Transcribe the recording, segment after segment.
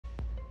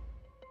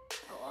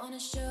wanna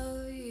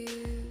show you,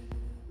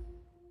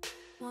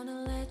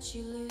 wanna let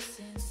you loose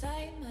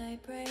inside my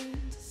brain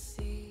to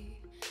see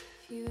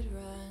if you'd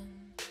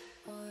run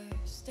or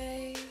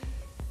stay.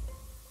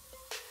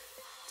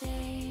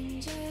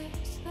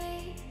 Danger's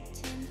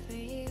waiting for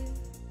you.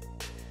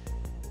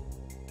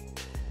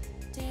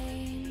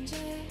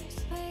 Danger's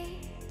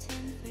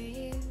waiting for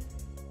you,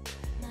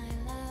 my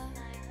love.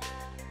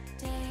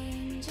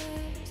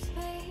 Danger's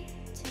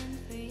waiting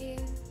for you.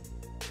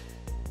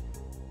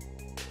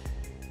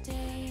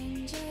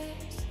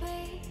 Danger's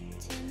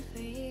waiting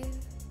for you,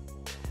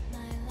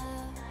 my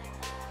love.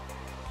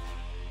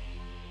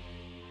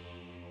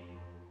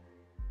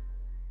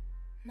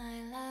 My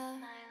love.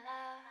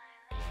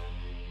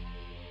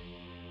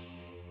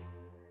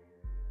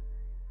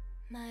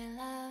 My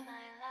love.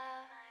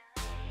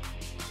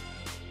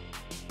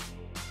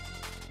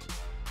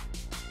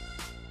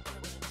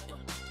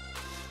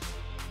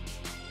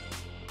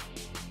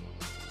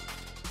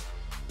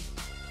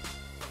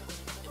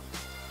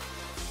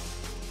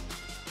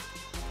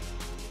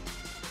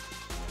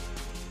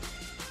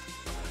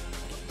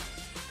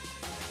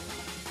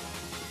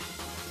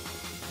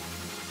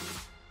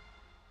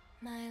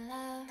 My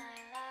love.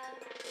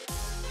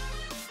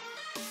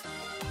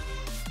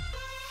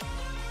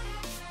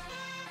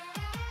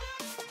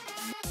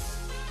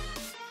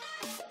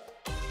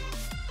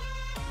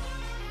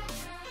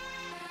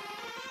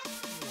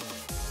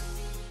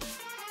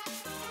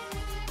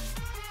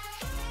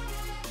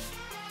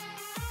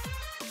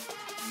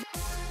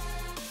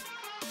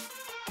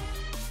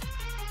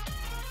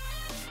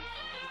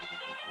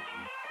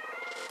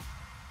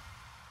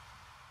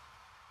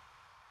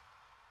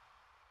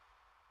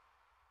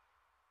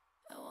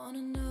 I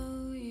wanna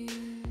know you,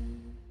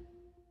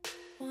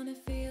 wanna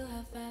feel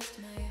how fast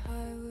my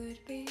heart would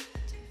beat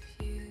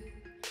if you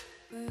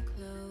were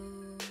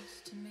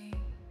close to me.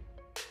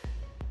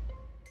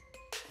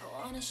 I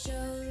wanna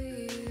show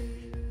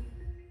you,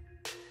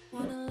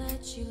 wanna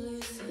let you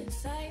loose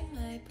inside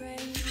my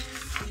brain to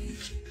see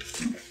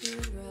if you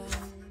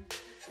run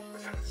or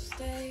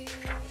stay.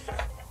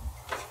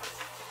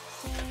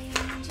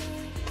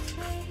 Danger's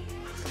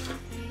waiting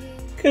for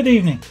you. Good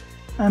evening,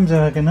 I'm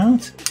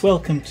Argonaut.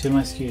 Welcome to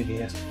my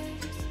studio.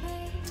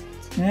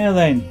 Now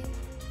then,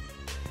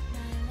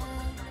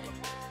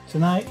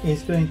 tonight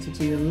is going to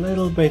be a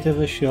little bit of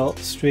a short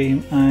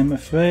stream, I'm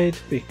afraid,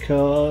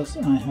 because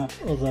I have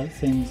other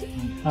things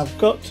I have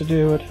got to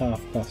do at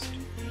past.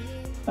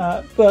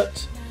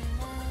 But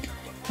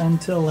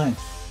until then,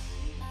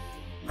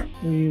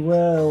 we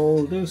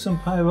will do some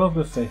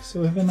pyrography.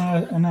 So we have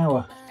an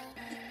hour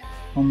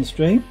on the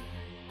stream,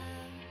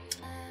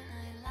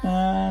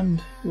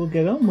 and we'll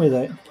get on with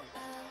it.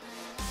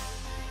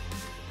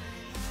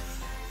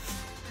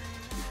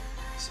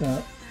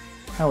 So,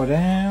 power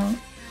down.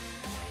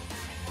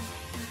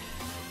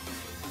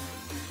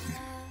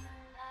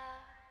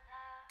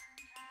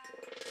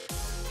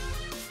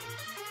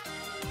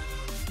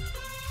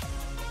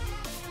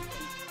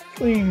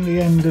 Clean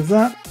the end of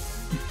that.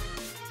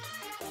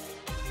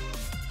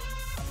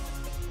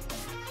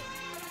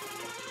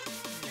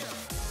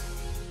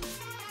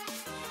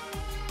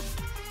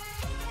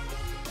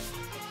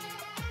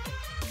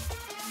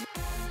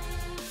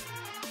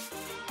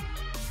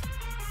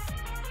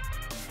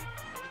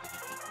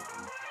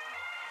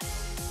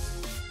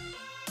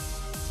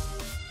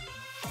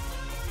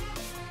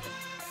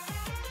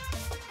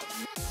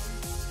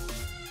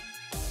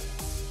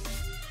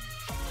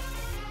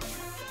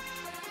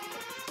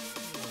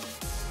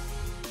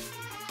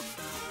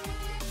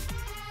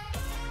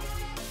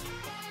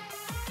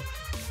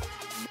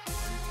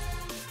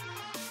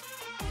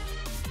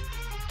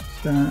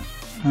 So,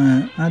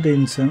 add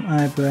in some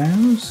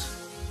eyebrows.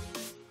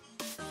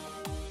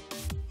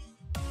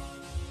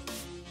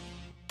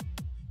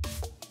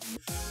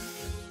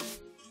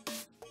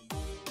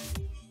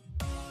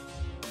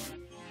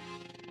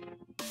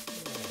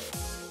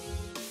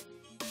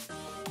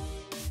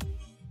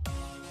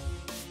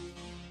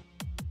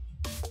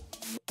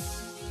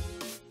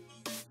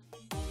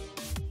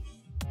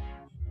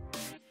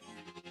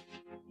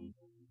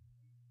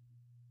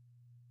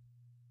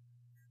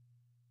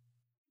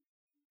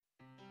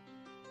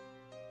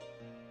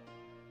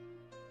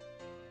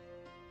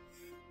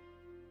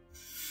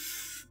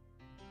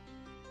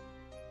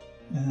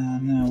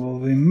 Now we'll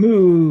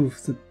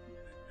remove the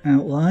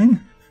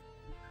outline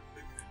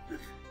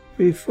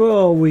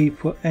before we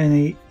put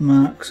any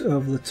marks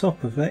over the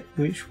top of it,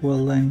 which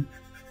will then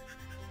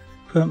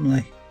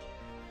permanently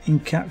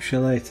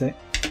encapsulate it,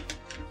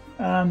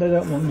 and I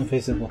don't want them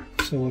visible,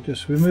 so we'll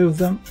just remove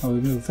them. I'll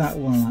remove that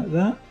one like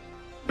that.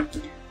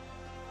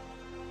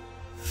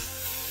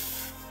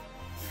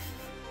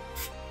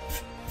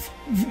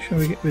 Make sure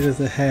we get rid of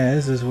the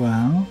hairs as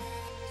well.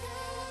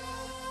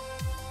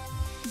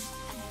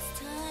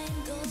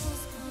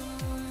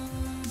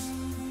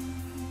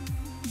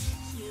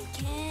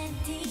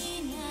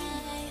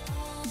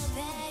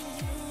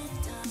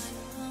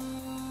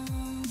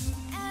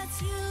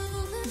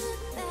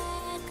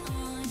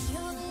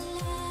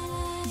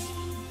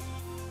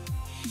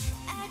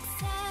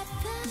 Accept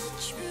the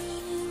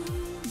truth.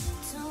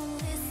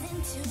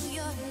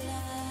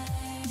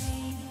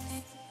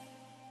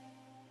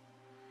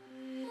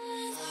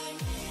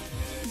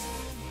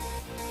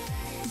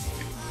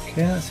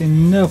 Okay, that's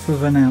enough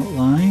of an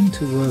outline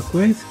to work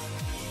with.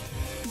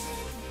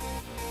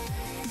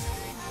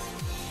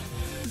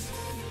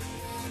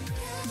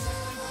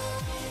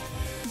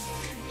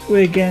 So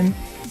we again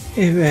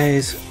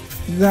erase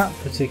that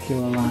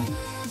particular line.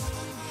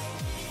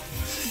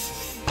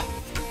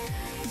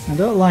 I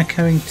don't like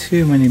having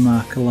too many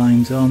marker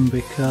lines on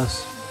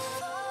because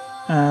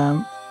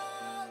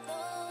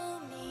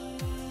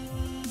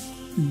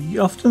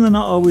often they're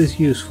not always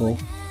useful.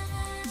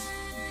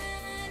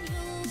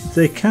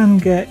 They can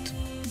get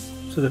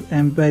sort of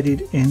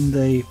embedded in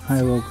the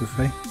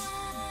pyrography,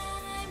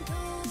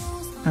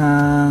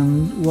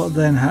 and what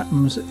then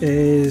happens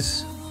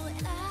is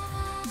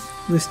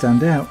they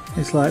stand out.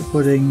 It's like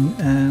putting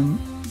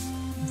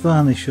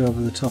varnish over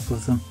the top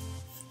of them.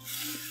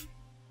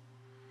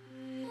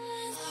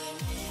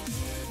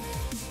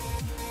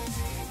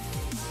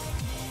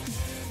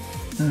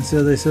 And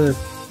so they sort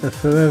of are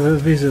forever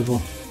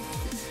visible.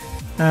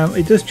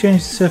 It does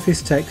change the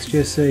surface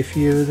texture, so if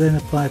you then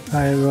apply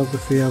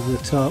pyrography over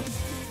the top,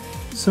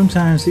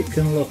 sometimes it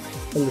can look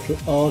a little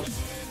odd,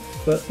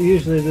 but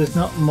usually there's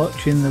not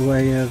much in the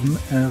way of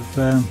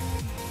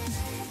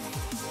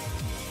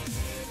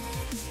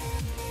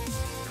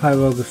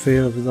pyrography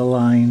over the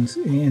lines,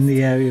 in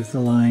the area of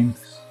the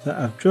lines that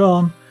I've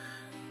drawn,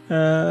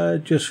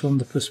 just from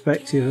the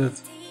perspective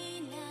of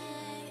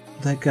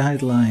their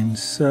guidelines.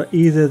 So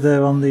either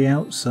they're on the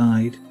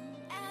outside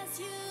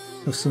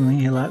of something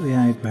here like the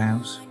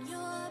eyebrows,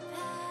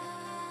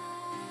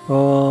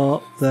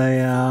 or they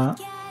are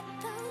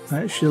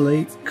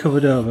actually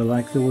covered over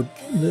like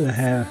the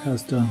hair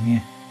has done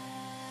here.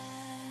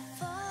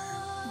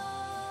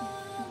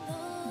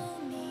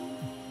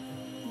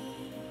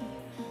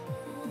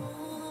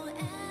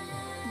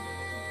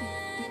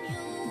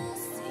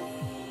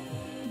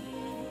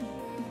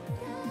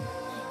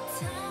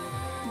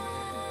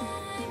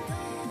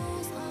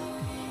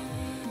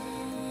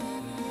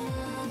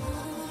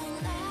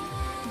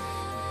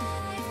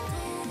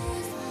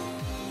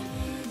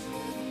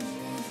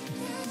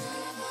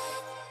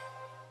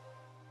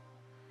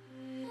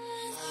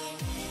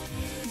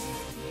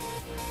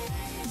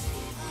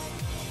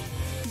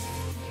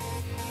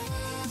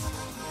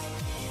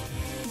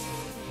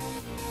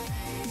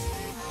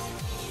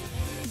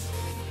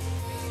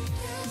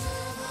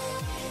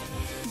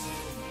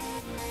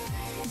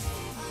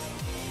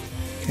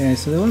 Okay,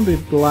 so they want to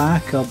be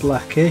black or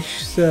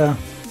blackish, so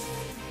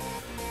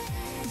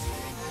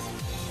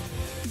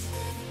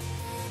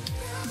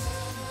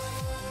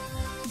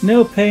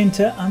no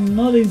painter, I'm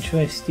not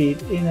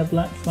interested in a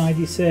Black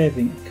Friday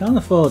saving. Can't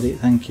afford it,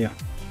 thank you.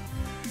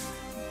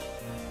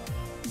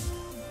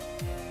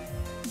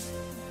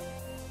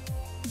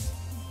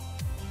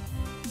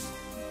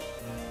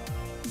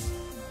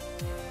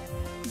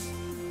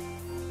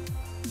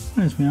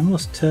 Reminds me, I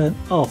must turn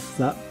off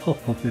that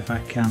pop-up if I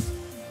can.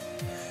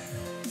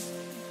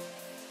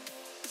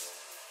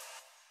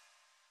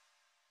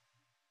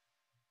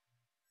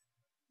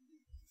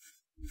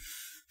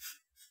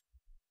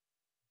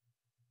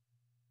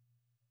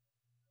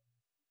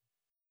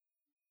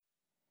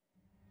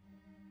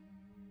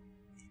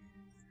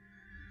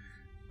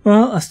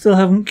 Well, I still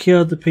haven't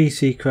cured the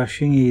PC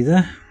crashing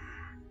either.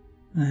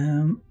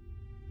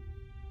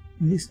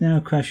 It's now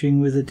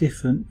crashing with a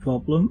different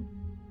problem.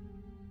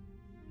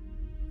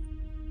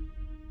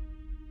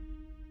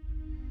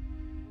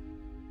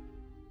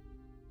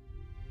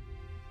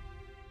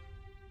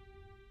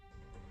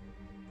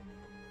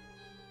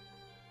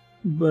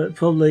 But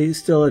probably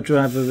still a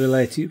driver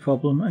related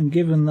problem, and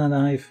given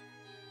that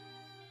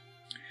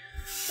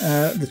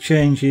the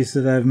changes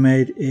that I've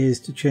made is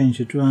to change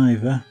the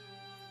driver,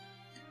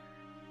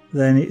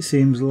 then it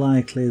seems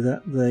likely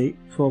that the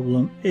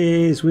problem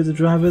is with the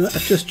driver that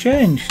I've just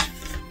changed.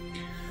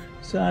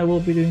 So I will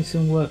be doing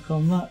some work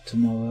on that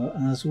tomorrow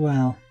as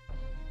well.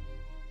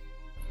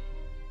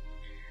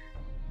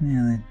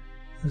 Now then,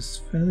 it's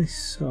fairly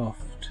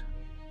soft.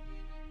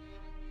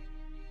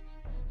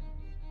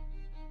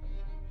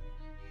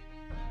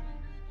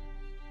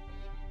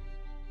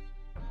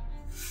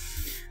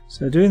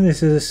 So doing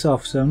this as a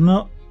soft, so I'm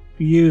not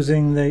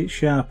using the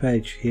sharp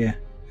edge here.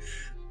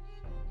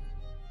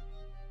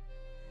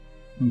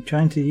 I'm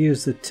trying to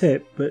use the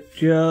tip, but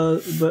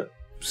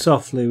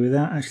softly,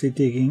 without actually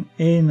digging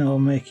in or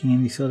making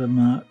any sort of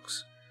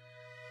marks.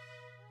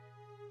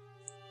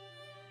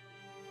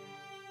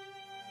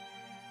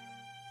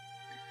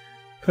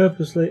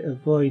 Purposely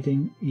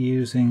avoiding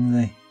using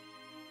the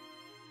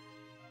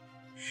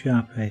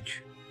sharp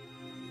edge.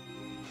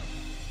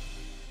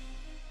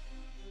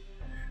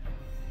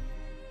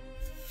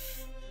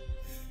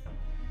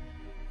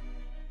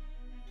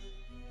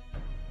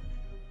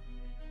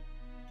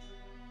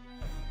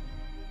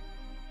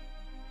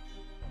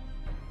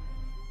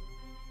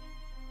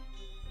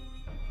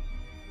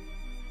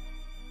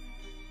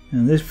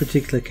 In this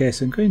particular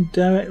case, I'm going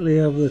directly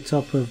over the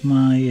top of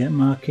my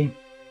marking.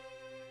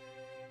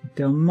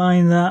 Don't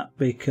mind that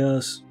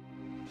because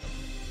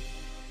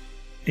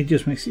it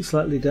just makes it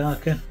slightly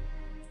darker,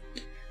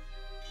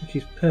 which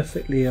is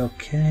perfectly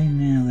okay.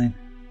 Now then,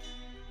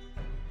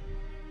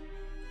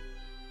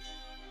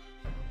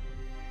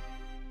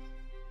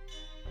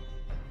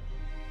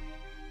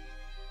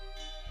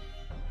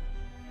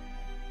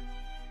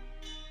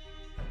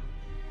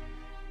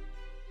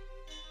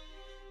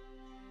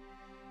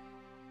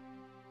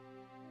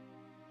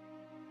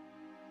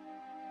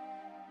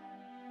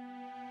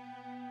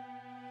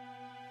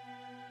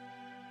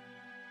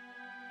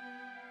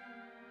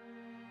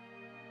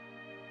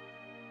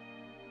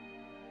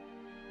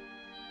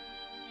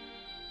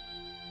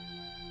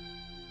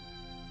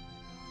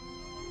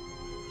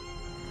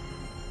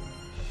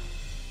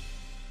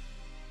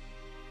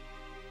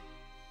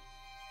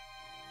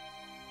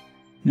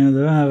 Now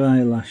there are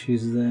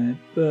eyelashes there,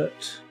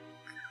 but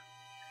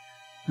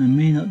I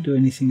may not do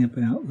anything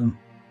about them.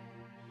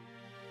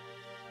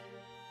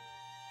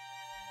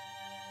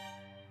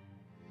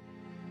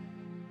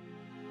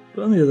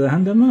 But on the other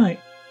hand I might.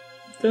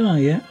 Don't know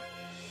yet.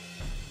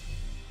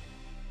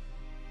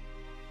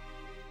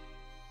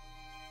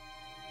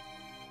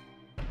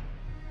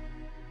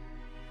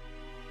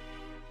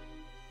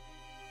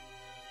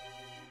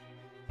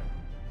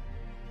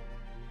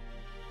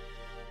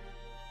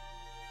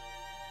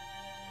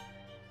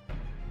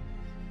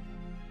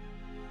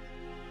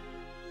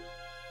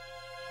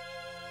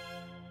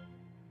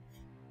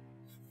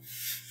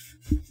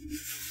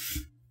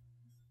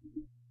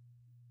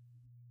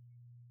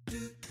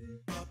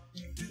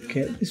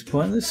 Okay, at this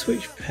point let's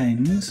switch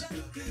pens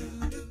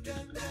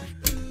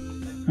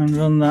and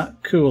run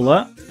that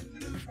cooler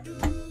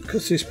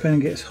because this pen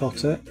gets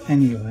hotter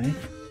anyway.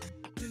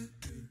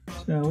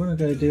 So what I'm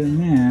going to do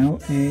now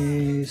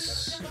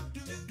is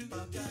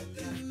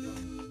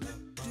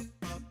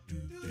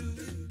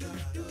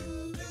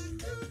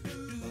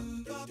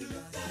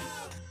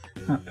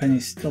that pen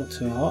is still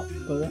too hot,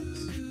 but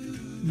that's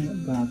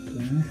not bad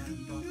there.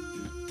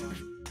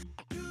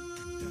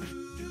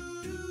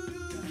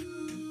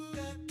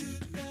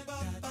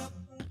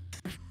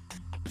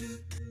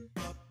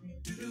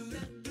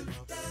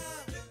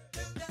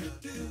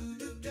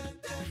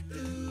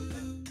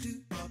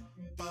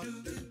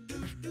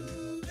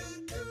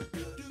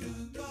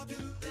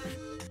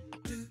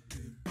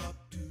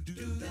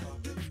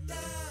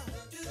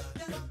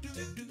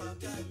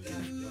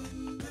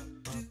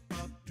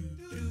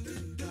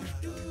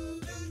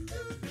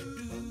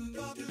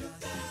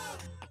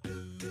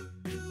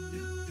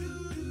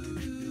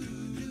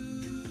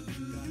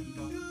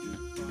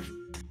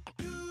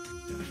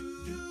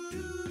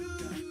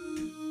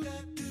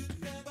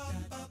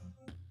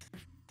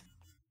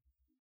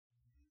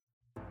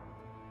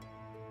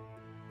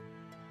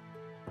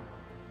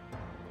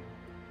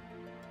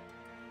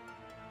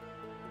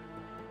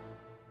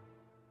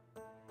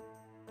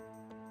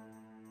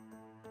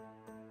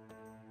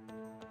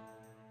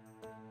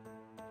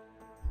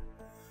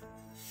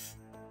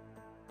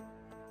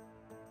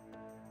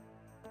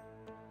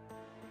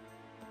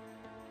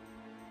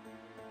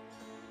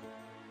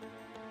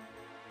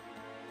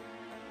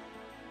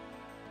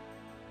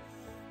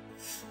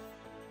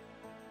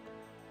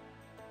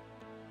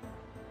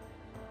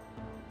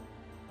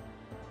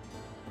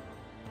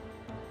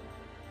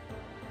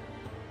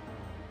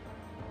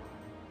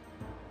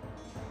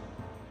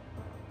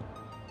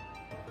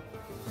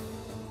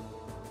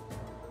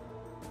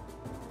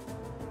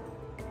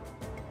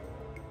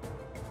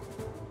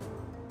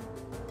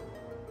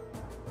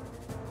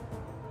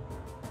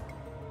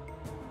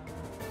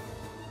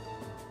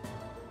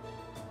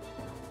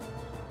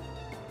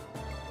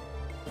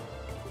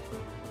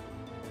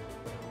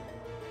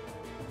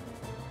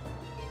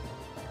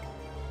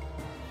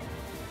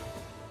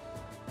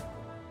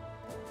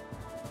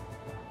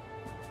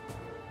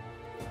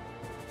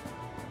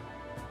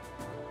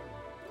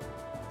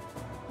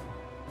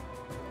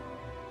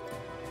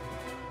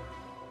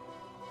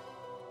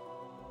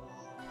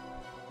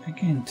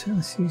 Again, tell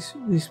us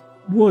this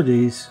wood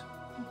is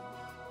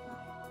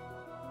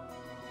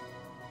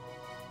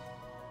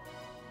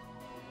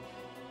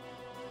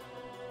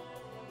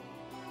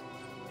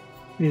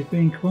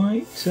being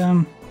quite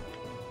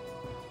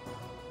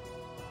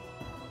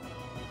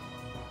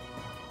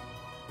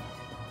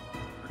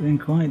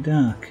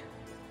dark.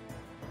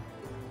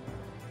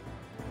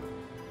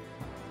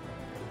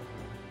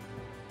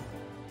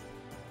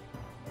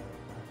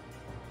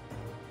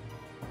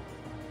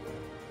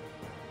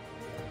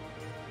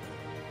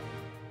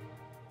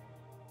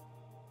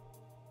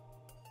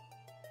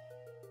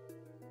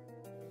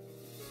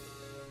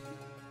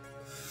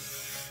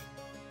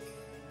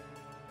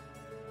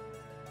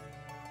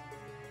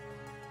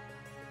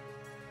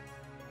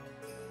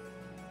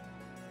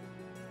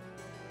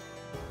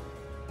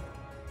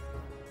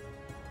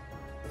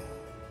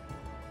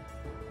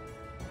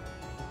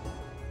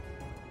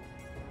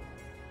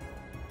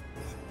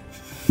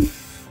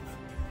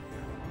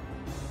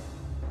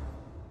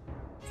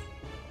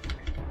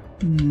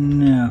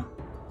 No,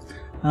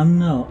 I'm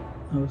not.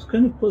 I was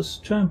going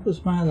to try and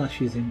put my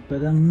eyelashes in,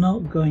 but I'm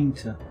not going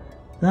to.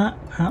 That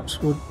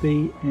perhaps would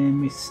be a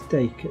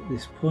mistake at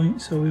this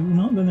point, so we're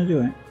not going to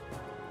do it.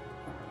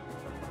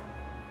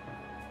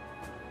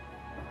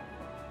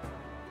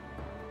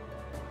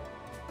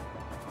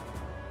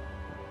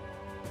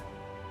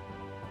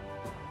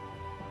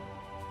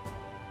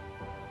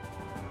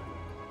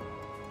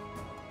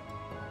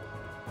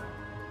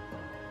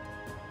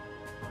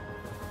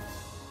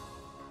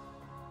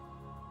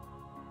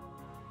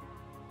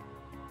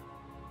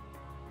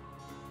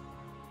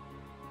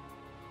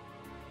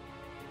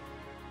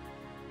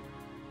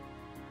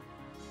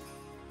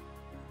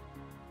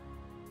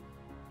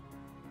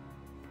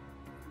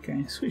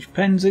 Okay, switch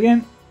pens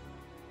again.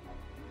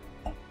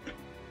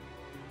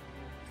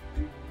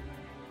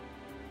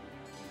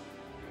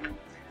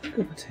 Cup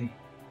of tea.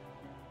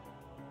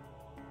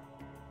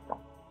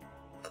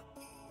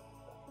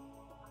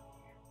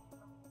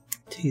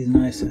 Tea's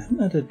nice. I haven't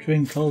had a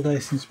drink all day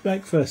since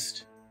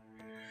breakfast.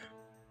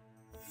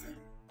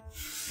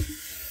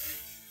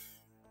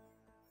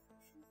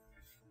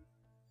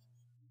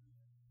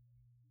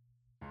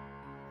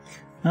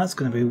 That's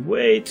going to be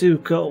way too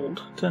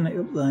cold. Turn it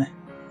up there.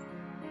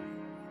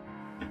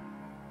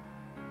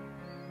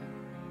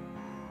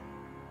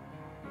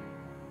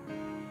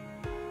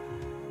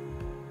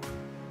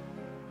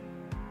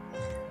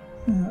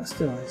 Oh, that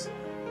still is.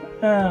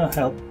 Oh,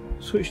 help.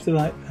 Switch to the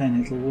right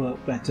pen, it'll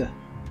work better.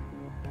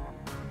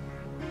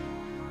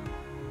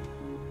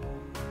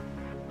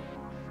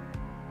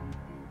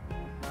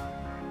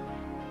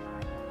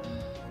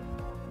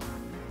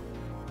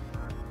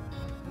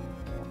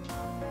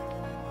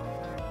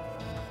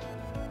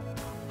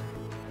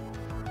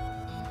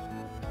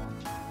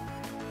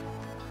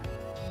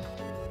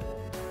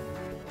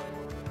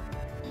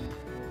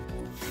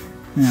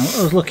 Now what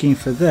I was looking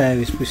for there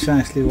is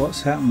precisely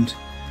what's happened.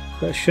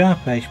 Got a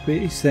sharp edge, but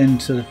it's then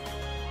sort of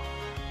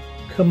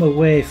come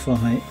away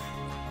from it,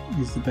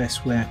 is the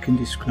best way I can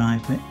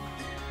describe it.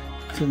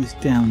 Turn this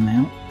down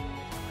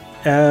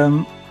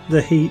now.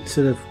 The heat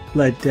sort of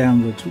bled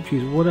downwards, which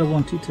is what I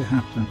wanted to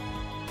happen.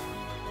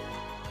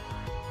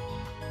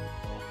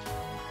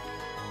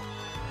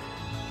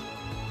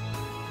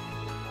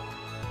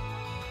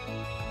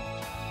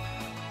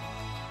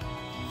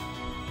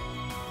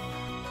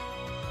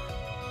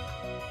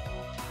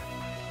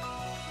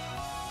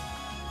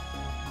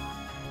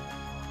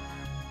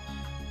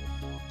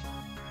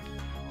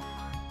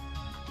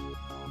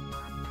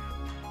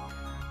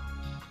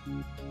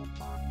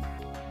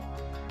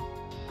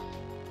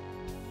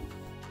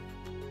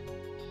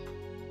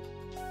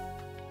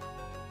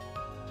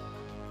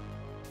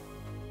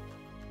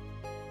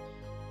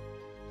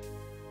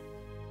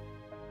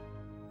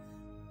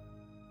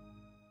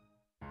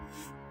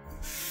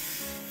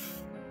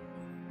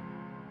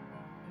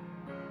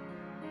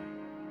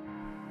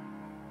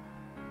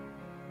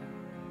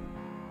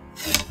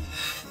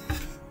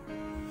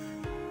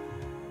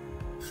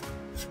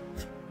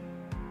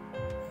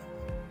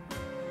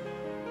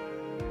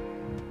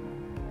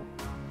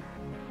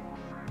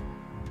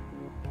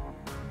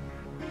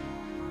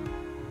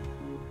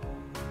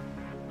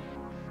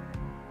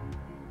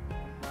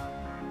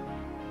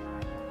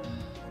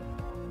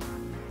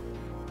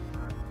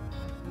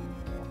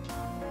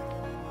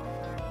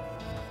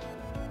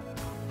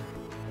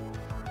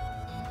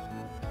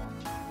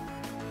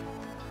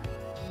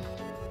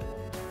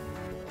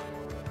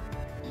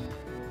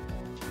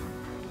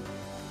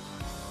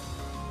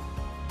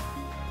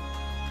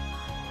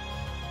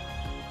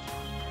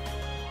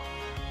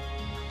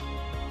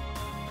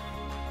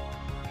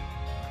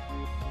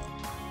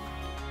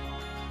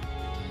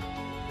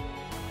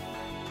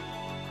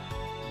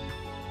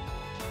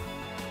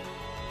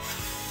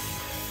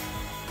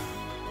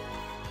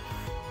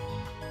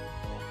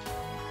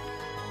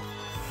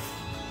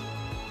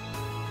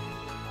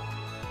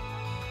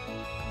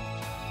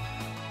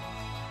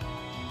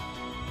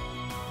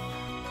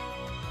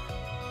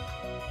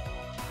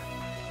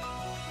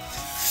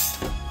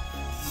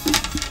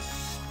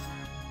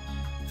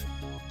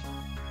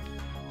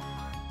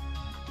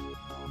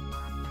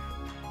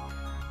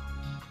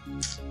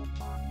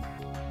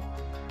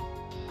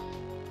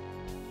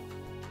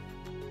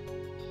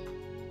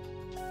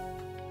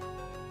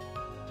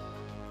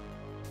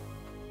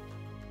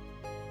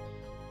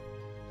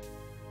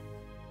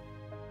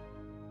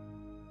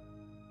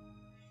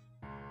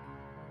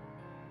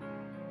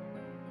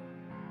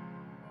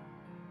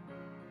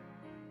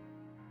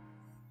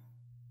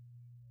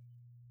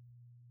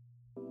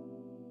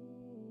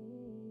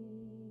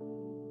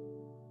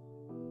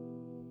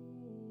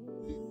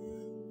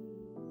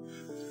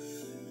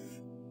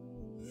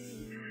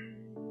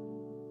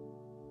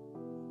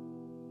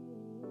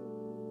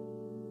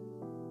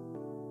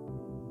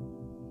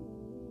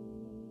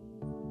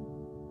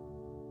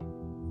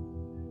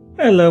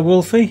 Hello,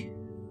 Wolfie.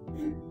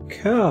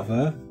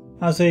 Carver,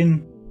 as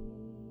in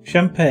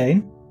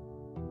champagne?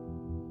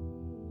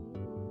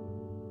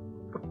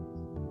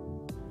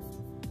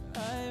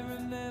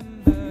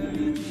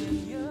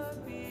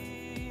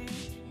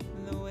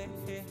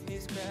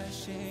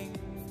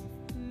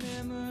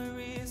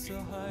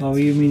 Or are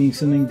you meaning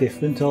something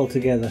different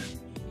altogether?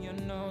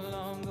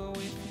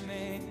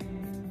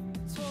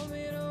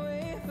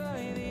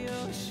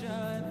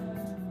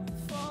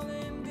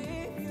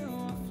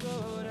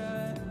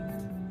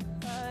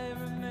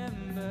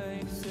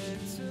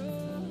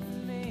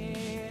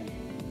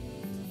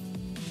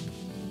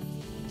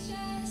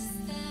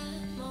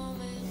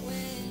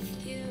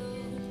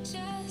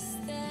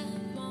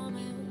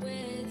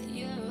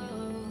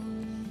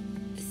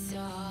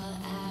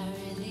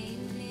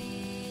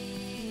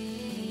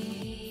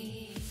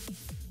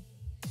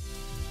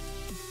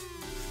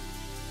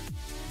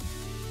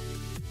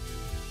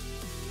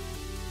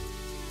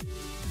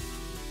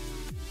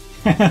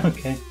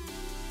 Okay.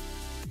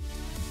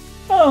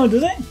 Oh,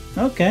 does it?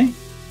 Okay.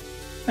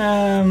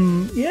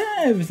 Yeah,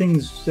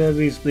 everything's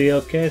reasonably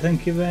okay,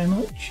 thank you very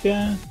much,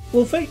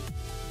 Wolfie.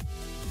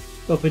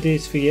 Hope it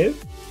is for you.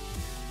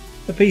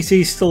 The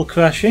PC's still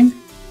crashing.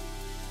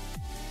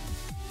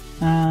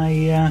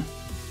 I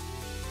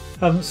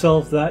haven't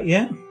solved that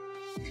yet.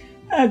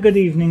 Good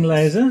evening,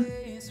 Laser.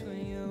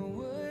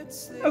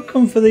 How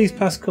come for these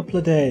past couple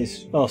of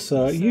days or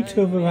so you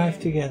two have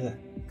arrived together?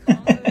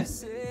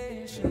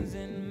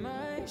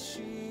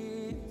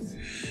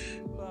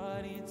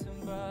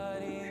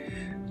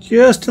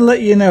 Just to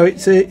let you know,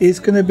 it's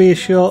going to be a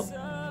short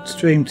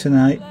stream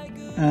tonight.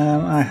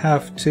 I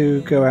have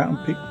to go out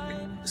and pick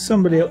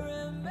somebody up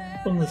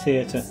from the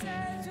theatre.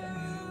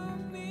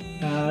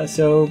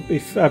 So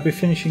I'll be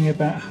finishing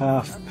about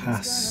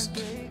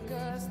past.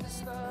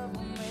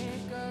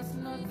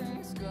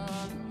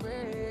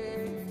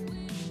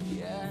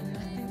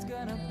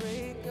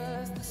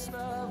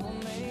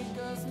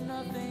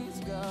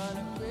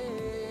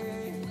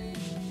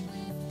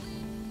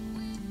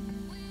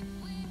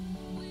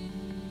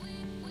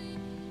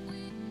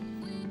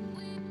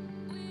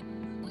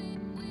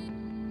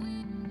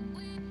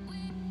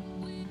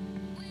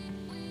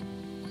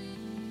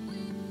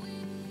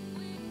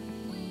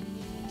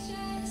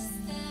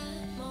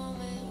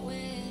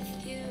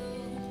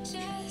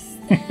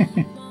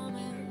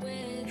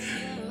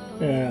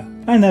 Yeah,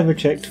 I never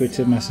check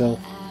Twitter myself.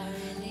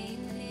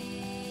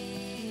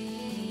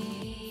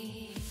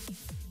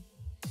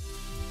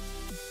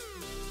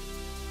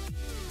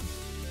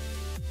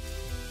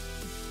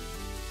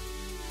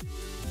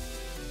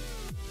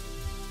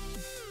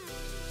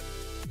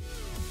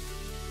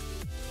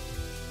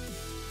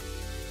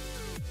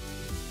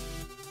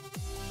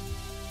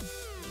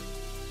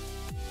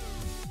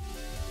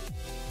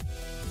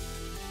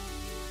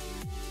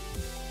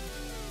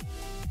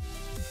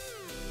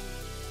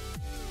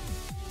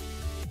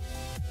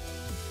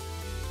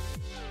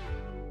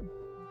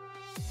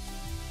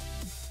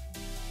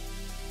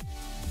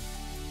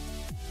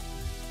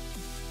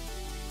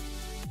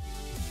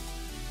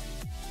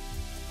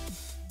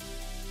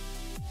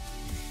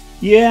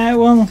 Yeah,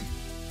 well,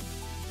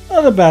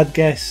 not a bad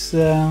guess,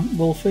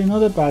 Wolfie,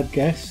 not a bad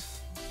guess.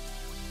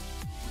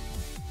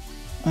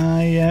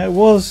 I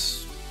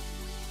was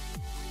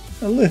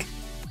a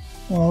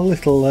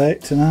little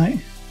late tonight.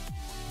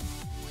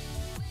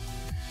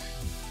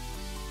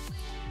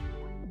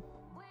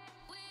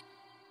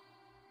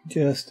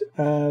 Just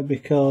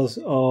because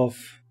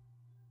of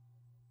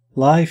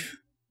life.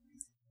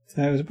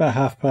 So it was about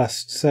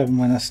 7:30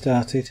 when I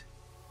started.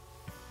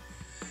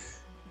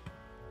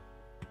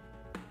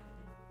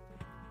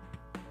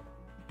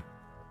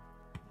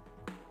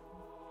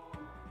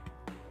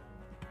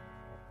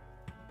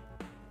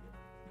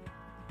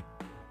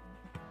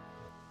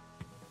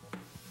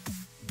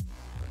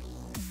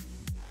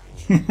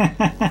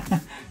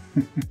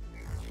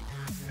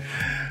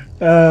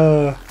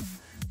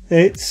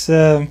 It's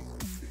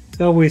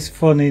always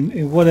fun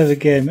in whatever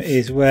game it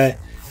is where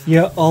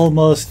you're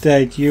almost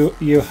dead. You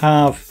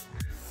have,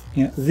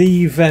 you know,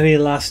 the very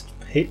last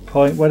hit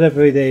point,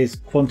 whatever it is,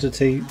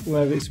 quantity,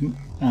 whatever it's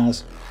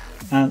as,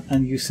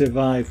 and you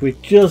survive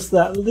with just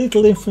that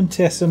little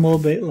infinitesimal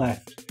bit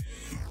left.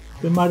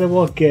 No matter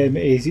what game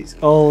it is, it's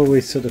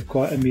always sort of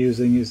quite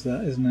amusing,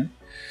 isn't it?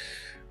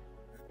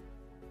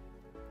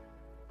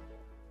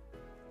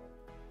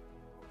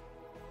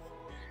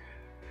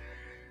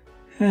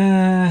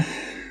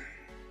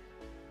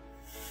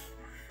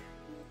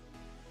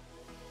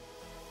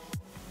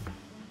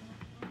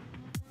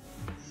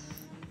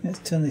 Let's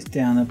turn this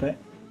down a bit.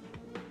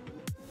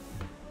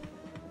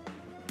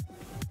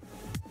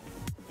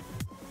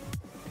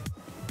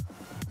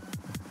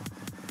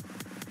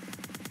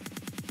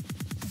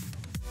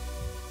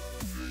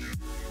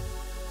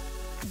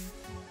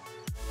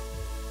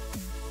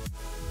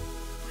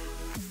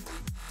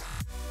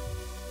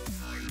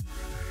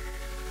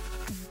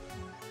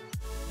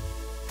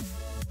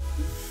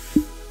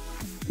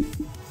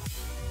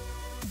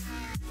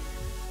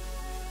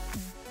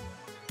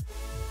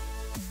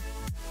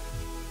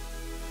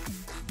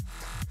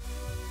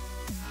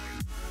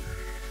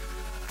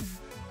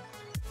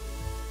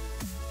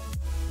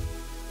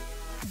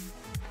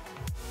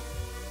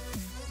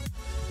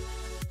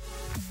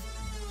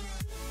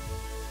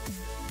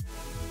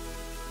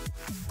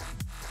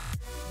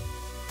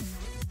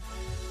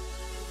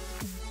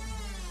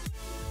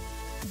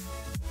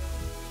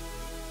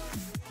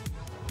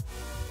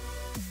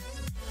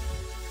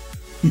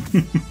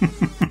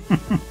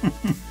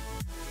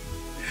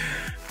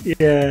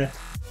 Yeah,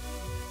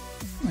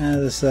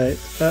 as I say,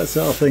 that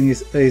sort of thing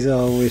is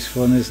always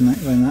fun, isn't it,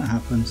 when that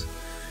happens.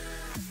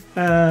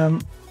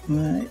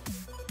 Right.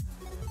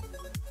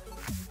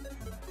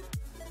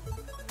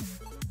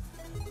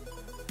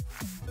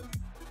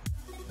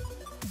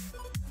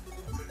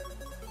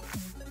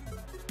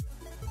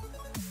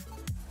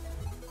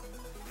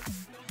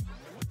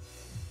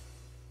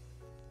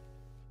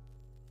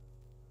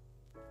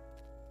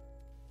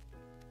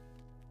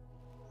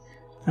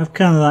 I've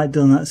kind of like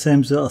done that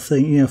same sort of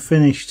thing, you know,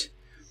 finished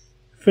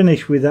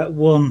with that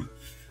one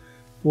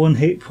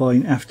hit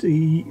point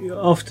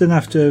often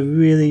after a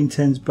really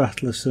intense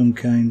battle of some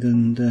kind,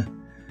 and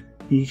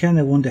you kind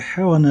of wonder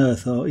how on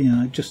earth, or you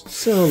know, just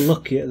so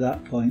lucky at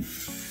that point.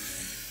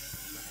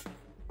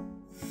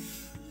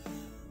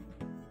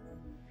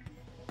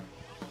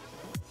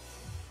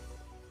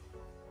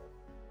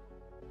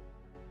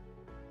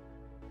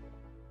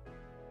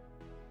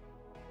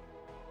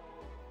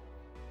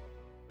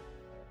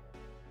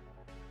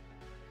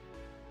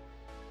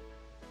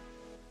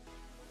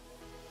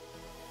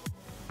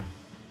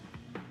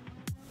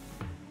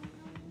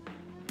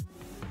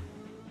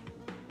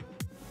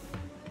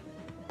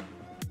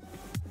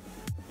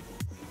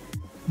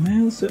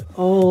 Males are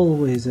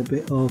always a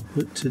bit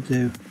awkward to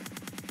do.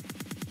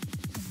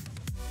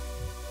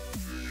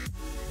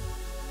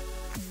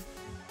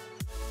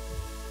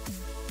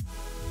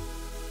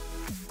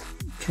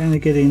 Kind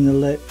of getting the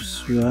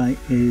lips right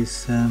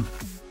is an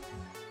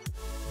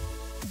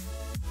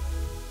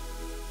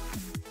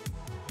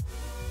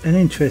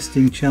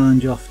interesting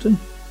challenge often.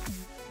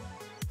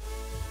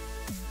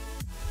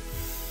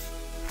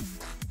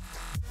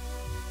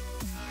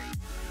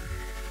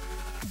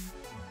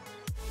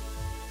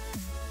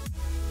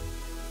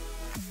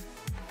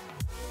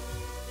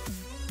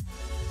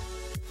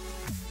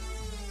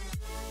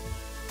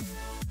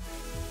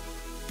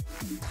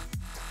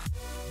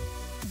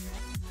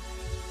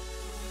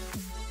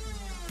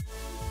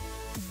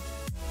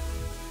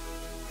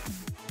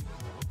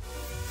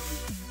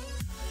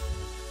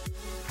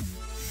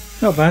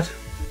 Not bad.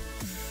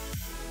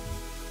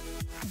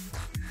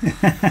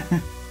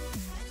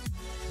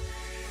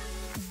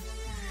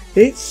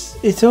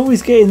 It's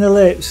always getting the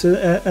lips,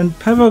 and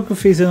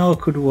pyrography is an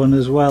awkward one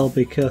as well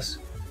because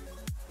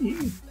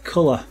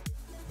colour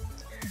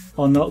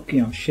or not,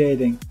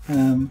 shading.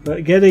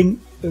 But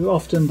getting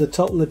often the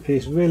top lip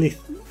is really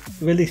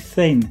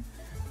thin.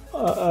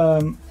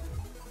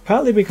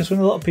 Partly because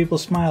when a lot of people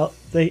smile,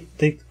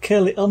 they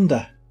curl it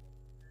under,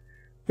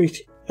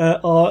 which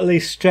or at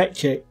least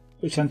stretch it,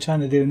 which I'm trying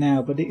to do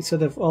now, but it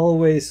sort of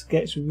always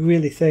gets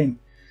really thin,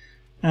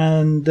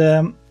 and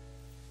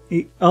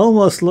it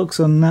almost looks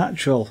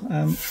unnatural.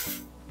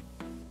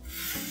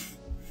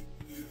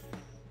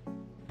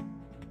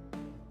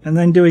 And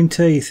then doing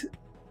teeth.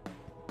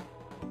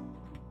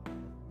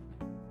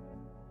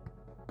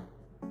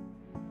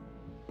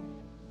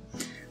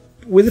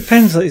 With a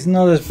pencil it's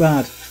not as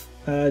bad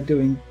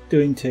doing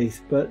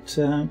teeth, but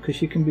because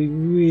you can be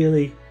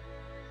really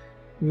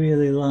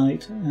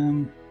light.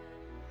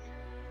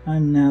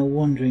 I'm now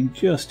wondering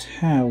just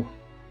how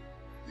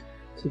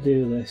to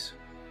do this,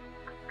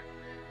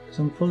 because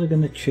I'm probably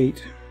going to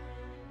cheat.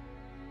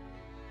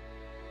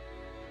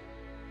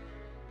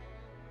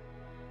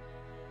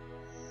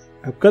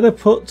 I've got to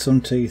put some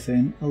teeth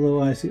in,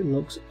 otherwise it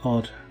looks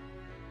odd.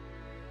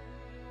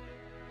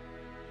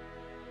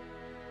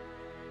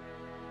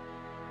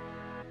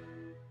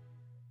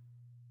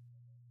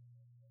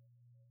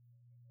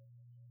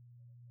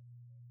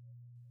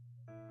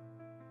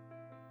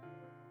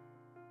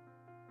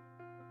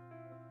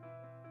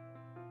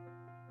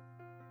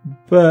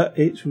 But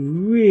it's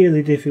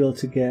really difficult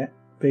to get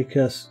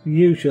because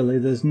usually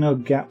there's no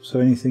gaps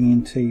or anything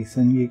in teeth,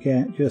 and you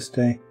get just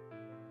a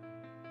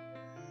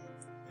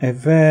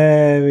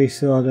very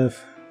sort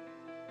of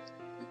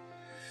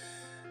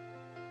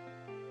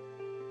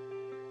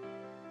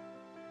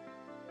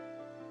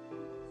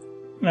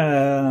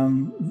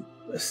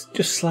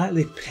just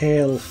slightly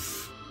pale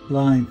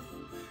line.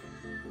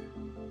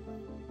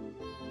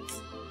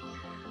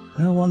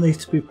 I don't want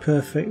these to be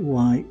perfect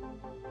white.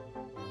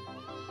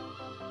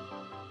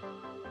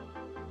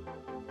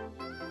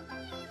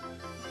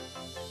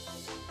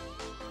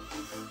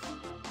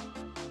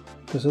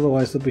 Because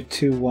otherwise they'll be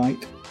too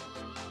white.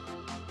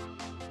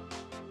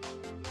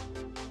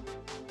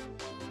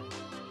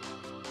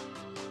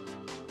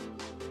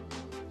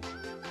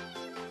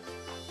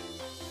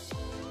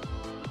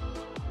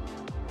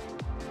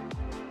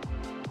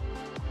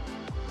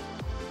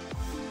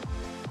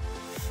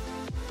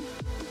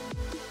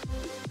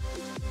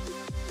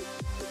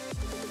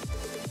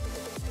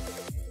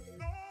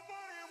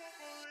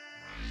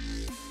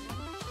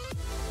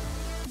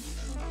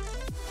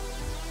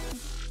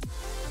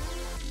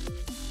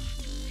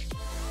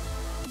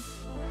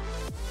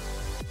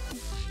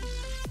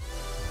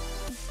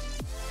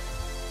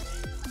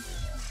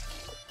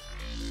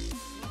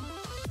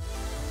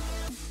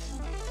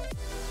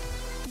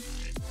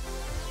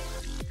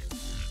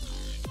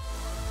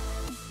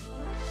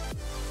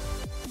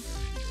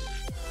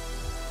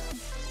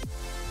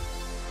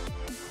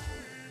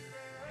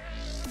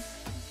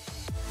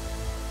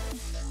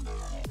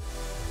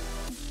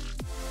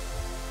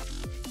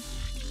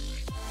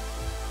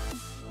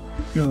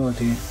 Oh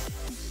dear.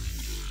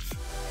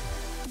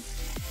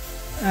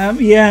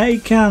 Yeah,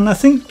 it can. I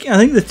think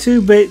the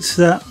two bits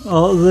that,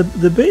 or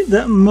the bit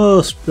that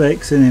most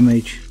breaks an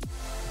image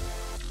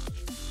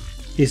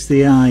is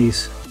the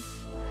eyes.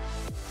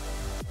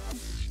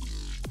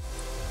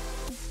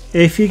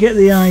 If you get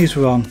the eyes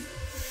wrong,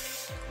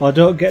 or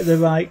don't get the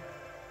right,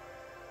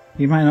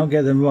 you might not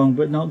get them wrong,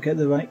 but not get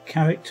the right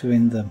character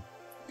in them,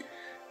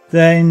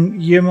 then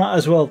you might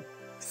as well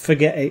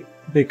forget it,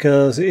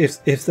 because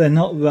if they're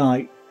not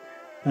right,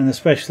 and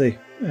especially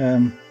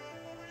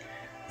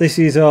this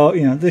is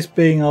this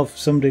being of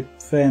somebody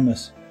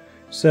famous,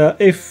 so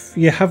if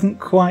you haven't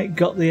quite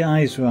got the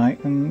eyes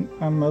right, and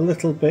I'm a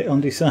little bit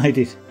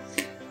undecided,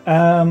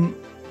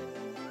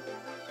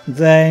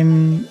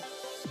 then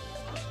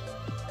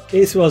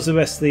it throws the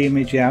rest of the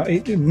image out.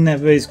 It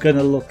never is going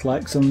to look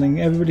like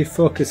something. Everybody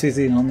focuses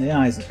in on the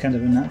eyes. It's kind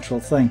of a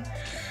natural thing,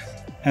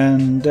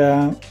 and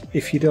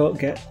if you don't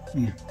get,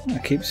 I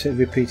keep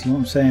repeating what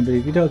I'm saying, but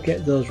if you don't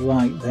get those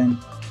right, then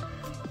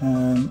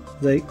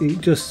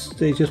It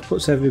just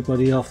puts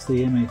everybody off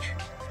the image.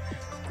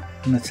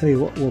 And I tell you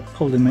what will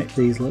probably make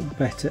these look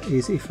better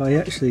is if I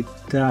actually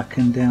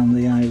darken down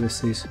the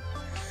irises.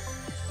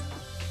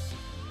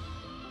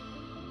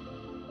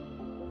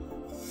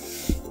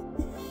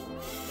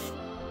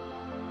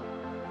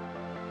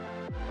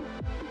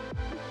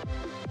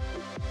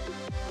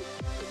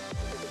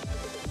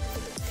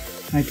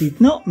 I did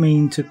not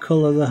mean to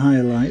colour the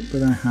highlight,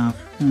 but I have.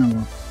 Oh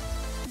well.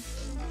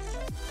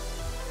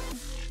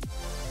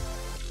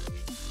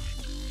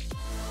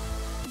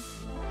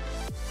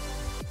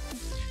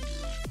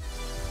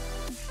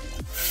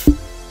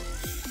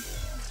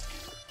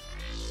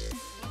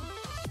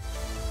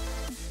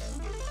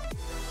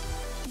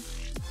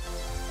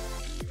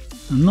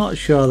 I'm not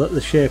sure that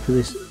the shape of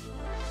this,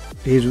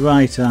 his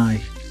right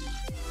eye,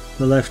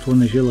 the left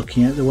one as you're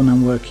looking at, the one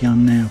I'm working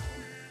on now,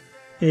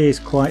 is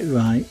quite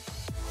right,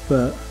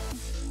 but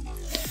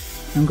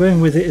I'm going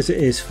with it as it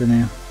is for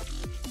now.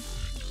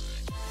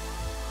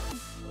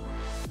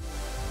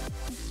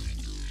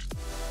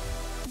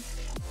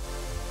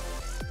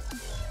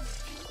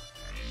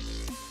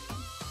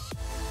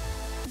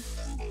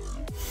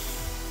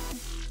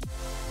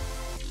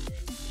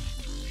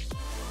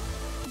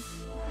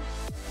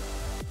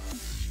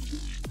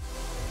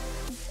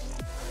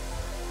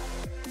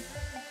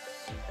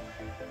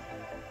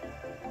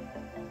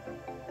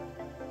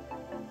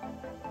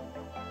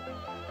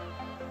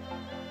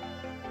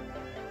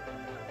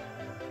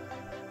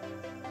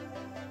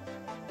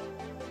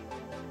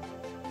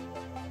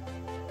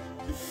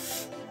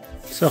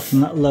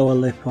 Soften that lower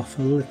lip off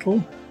a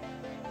little.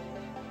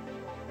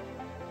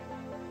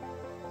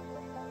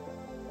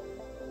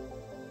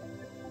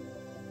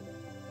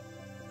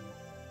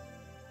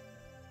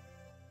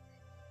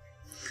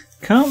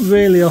 Can't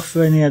really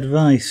offer any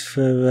advice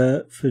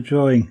for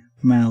drawing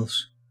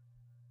mouths.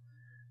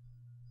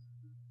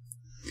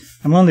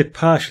 I'm only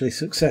partially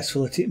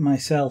successful at it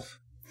myself.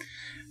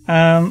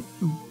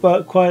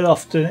 But quite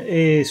often it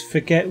is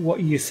forget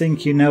what you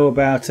think you know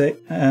about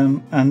it,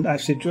 and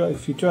actually draw.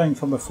 If you're drawing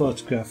from a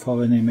photograph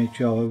or an image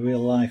or a real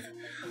life,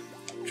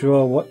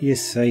 draw what you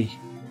see.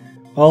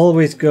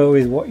 Always go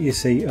with what you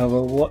see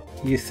over what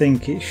you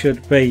think it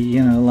should be,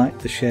 you know, like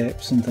the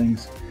shapes and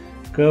things.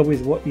 Go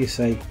with what you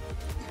see,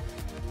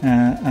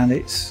 and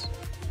it's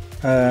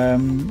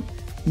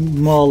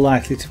more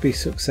likely to be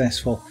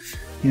successful.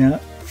 You know,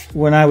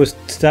 when I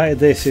started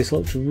this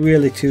looked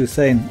really too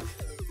thin.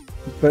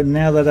 But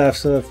now that I've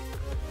sort of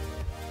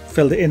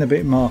filled it in a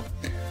bit more,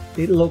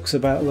 it looks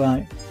about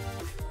right.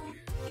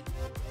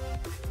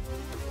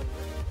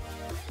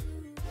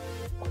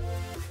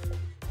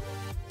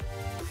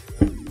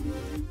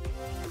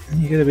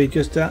 And you've got to be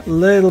just a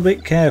little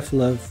bit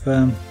careful of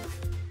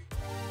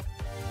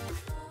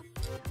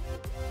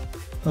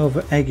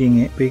over egging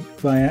it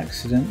by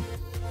accident.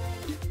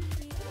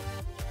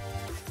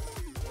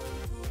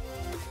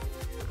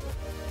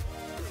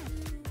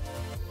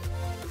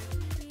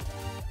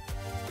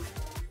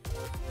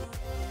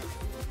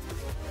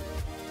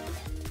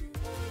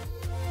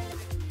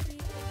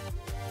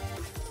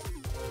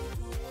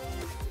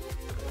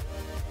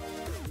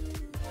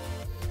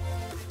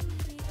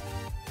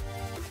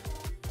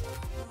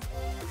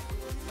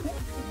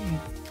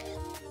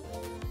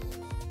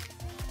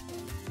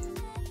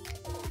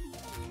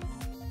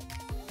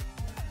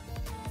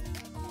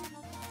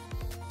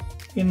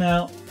 You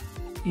know,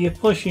 you're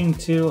pushing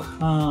too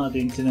hard,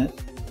 internet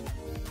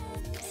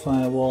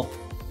firewall.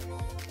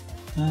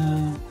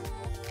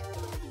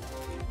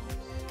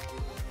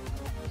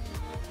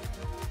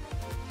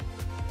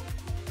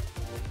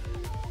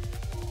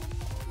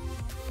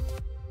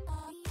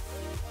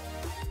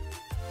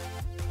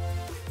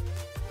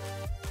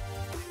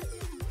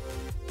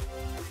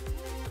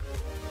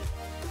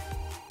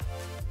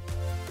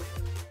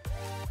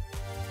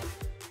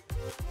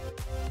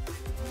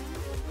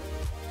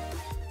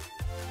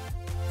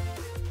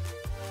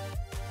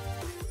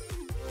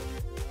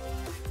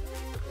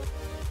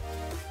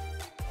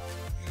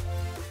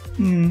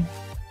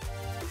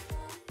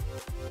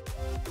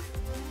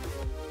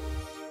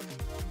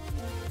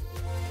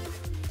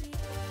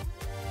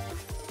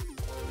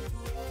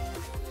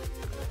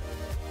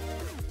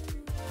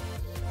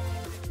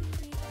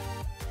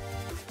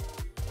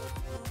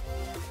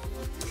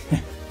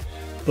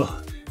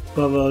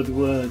 Borrowed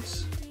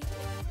words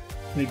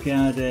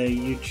regarding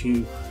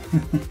YouTube.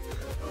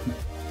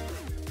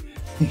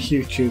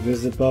 YouTube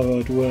is the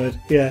borrowed word,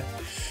 yeah.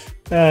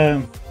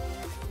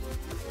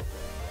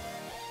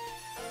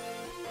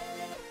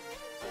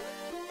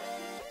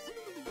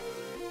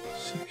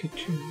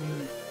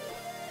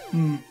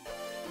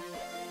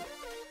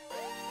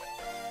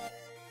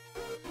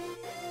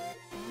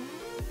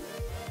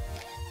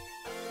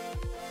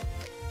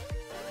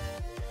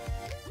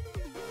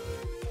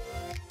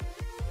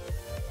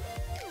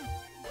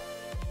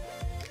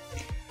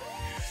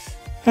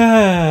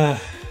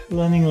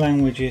 Learning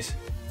languages.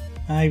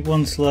 I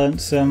once learnt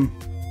some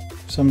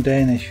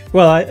Danish.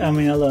 Well, I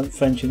mean I learnt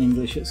French and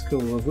English at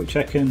school, of which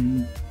I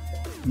can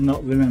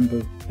not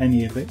remember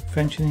any of it.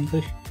 French and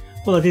English?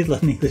 Well, I did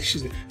learn English.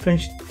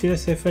 French. Did I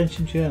say French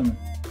and German?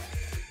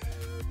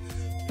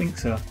 I think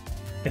so.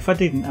 If I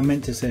didn't, I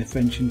meant to say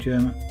French and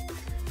German.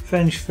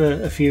 French for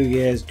a few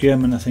years,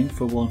 German I think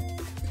for one.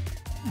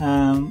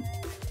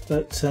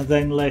 But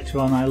then later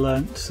on I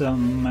learnt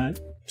some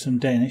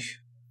Danish.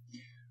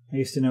 I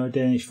used to know a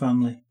Danish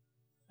family,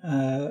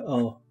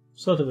 or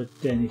sort of a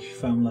Danish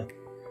family.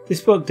 They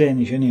spoke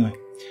Danish anyway,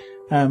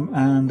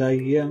 and I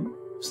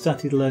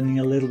started learning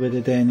a little bit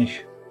of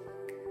Danish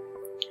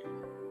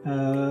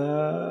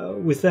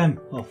with them,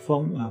 or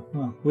from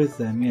well, with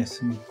them, yes.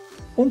 And at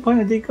one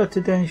point I did go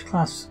to Danish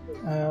class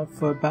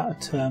for about a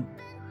term,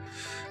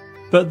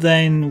 but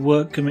then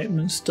work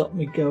commitments stopped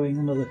me going,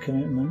 and other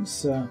commitments.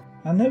 So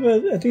I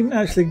didn't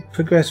actually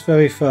progress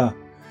very far.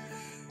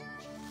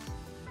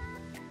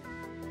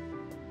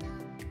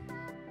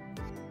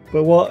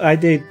 But what I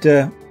did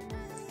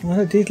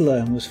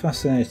learn was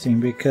fascinating,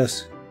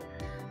 because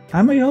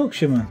I'm a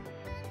Yorkshireman,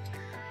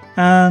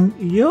 and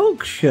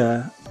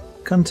Yorkshire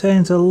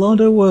contains a lot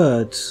of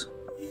words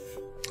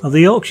of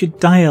the Yorkshire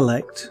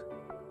dialect.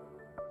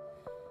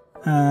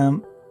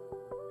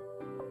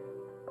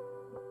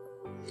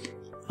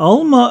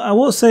 Almost, I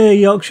won't say a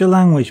Yorkshire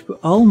language, but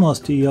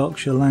almost a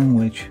Yorkshire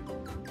language.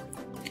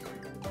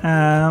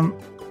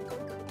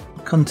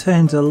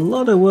 Contains a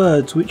lot of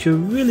words which are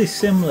really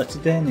similar to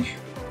Danish.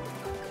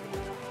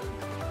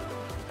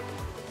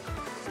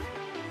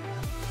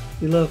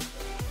 You love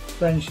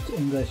French to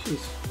English is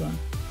fun.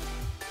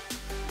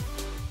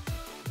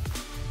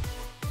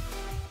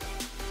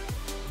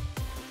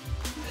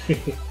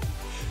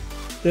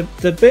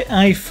 The bit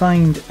I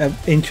find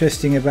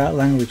interesting about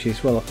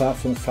languages, well, apart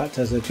from the fact,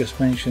 as I just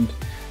mentioned,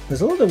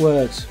 there's a lot of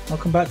words, I'll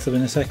come back to them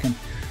in a second,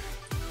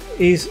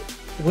 is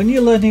when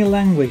you're learning a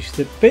language,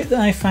 the bit that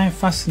I find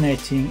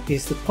fascinating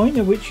is the point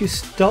at which you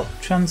stop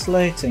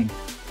translating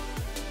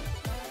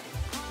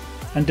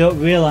and don't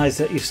realise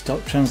that you've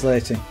stopped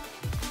translating.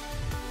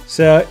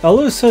 So all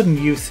of a sudden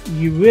you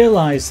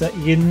realise that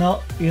you're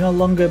no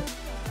longer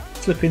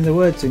flipping the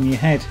words in your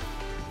head.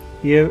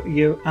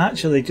 You're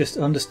actually just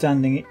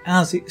understanding it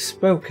as it's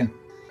spoken,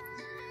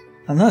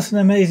 and that's an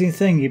amazing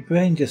thing. Your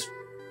brain just,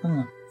 I don't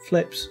know,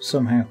 flips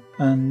somehow,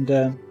 and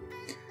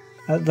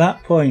at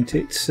that point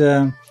it's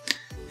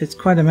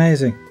quite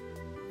amazing.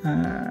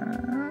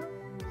 I've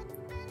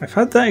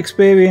had that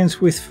experience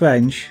with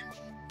French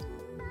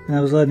when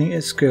I was learning it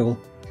at school,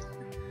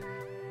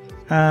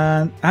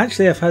 and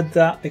actually I've had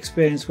that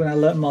experience when I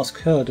learnt Morse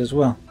code as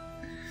well,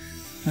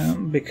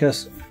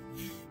 because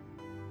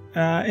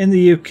in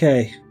the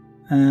UK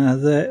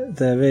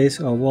there is,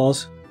 or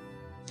was,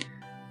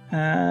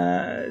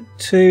 as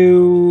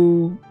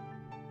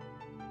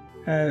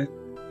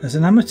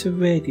an amateur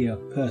radio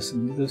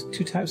person, there's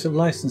two types of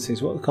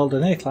licenses, what are called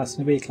an A class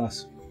and a B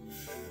class.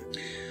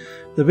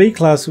 The B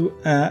class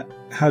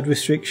had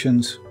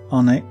restrictions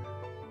on it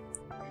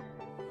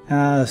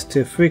as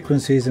to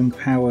frequencies and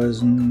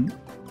powers and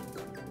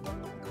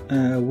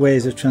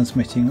ways of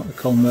transmitting, what they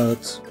call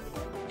modes,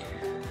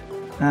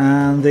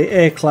 and the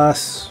A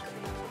class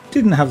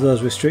didn't have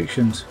those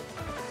restrictions.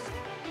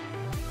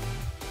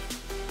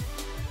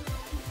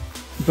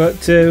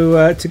 But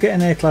to get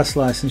an A-class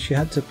license you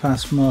had to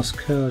pass Morse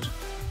code.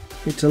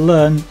 You had to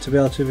learn to be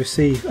able to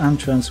receive and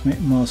transmit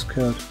Morse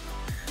code.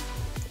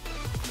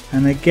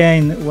 And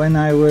again, when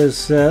I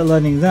was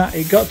learning that,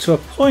 it got to a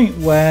point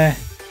where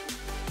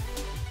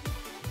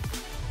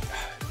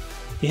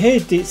you hear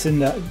dits and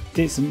dars.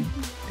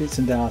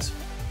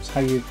 It's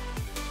how you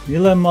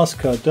learn Morse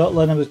code. Don't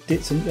learn them as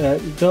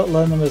don't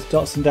learn them as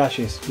dots and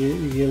dashes.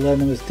 You learn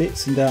them as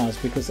dits and dars,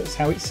 because that's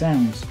how it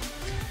sounds,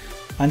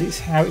 and it's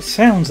how it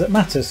sounds that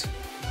matters,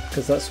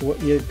 because that's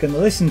what you're going to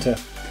listen to.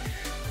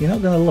 You're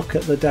not going to look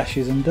at the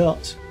dashes and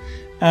dots.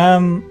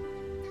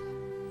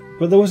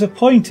 But there was a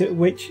point at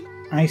which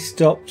I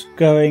stopped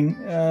going.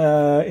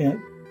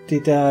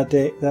 Did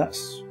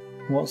that's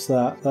what's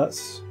that?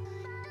 That's,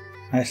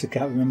 I actually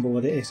can't remember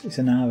what it is. It's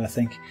an R, I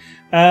think.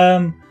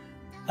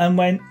 And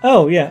went,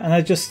 oh yeah, and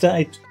I just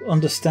started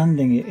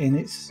understanding it, and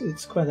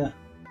it's quite a...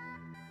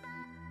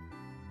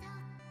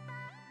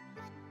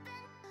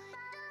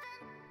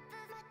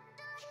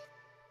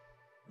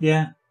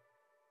 Yeah.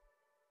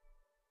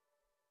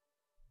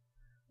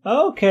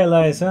 Okay,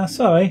 Liza,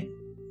 sorry.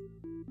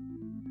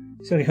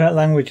 Sorry about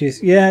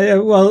languages. Yeah,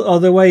 well, or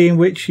the way in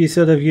which you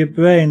sort of, your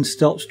brain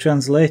stops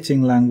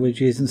translating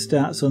languages and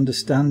starts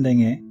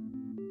understanding it.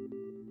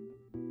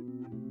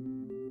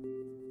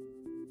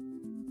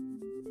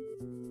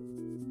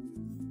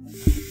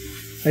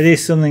 It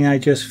is something I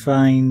just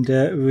find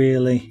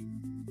really,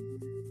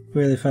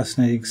 really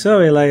fascinating.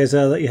 Sorry,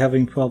 Liza, that you're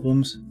having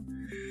problems.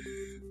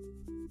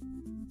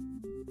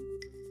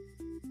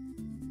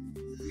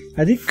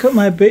 I did cut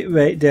my bit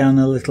rate down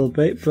a little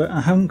bit, but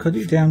I haven't cut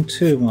it down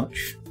too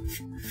much.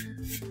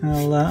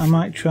 I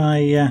might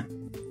try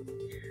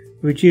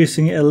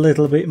reducing it a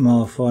little bit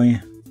more for you.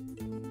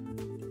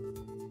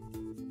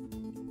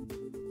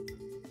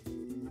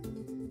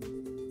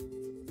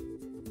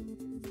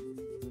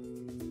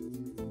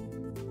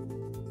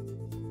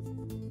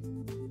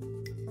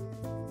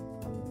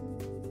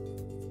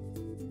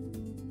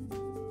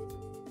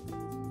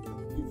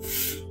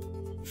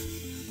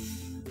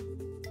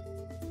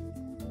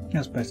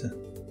 That's better.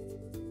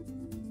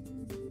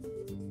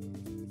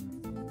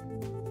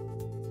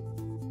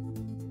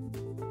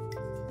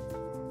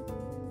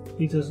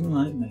 He doesn't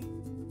like me.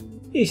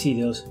 Yes,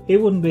 he does. He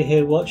wouldn't be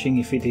here watching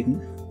if he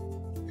didn't.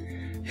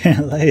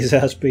 Laser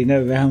has been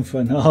around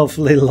for an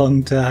awfully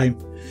long time.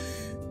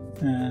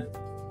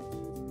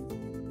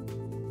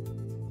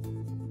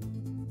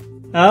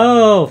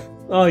 Oh,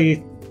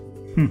 you.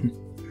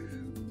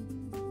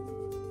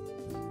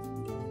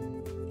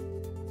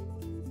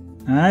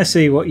 I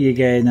see what you're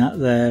getting at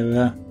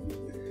there,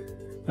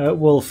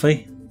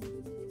 Wolfie.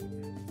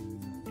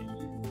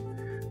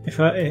 If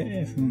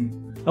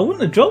I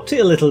wouldn't have dropped it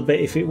a little bit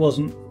if it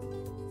wasn't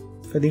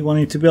for he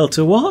wanting to be able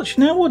to watch,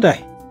 now would I?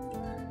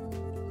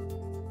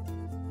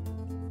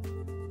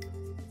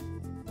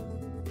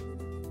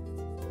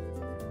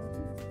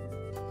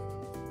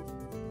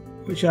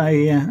 Which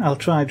I'll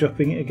try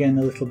dropping it again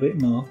a little bit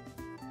more.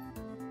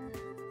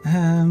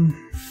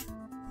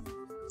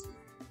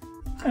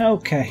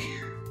 Okay.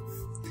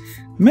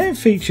 Main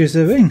features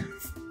are in,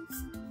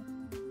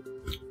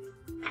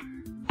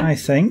 I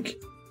think.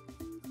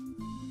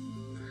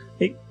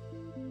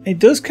 It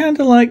does kind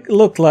of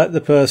look like the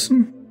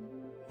person,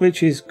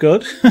 which is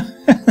good.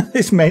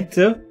 It's meant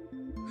to.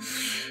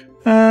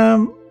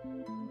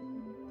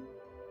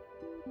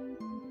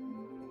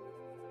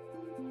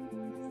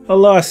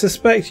 Although I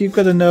suspect you've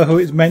got to know who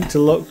it's meant to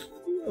look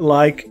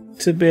like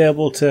to be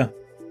able to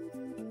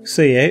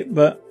see it,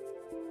 but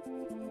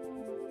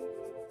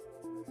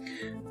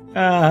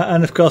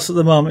and of course at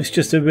the moment it's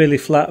just a really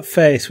flat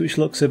face which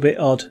looks a bit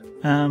odd,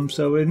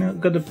 so we're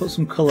going to put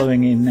some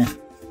colouring in there.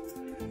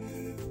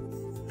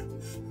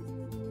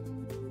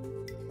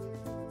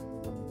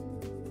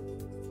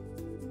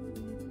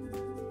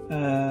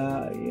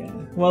 Yeah.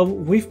 Well,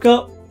 we've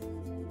got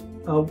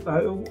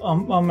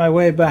on my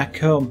way back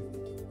home,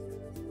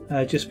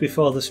 just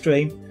before the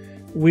stream,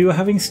 we were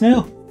having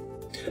snow,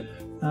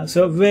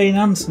 so rain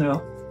and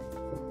snow.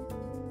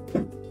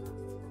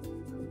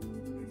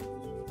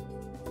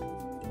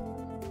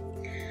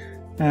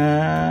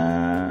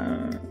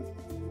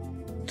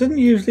 Doesn't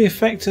usually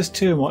affect us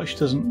too much,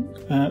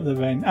 doesn't the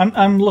rain?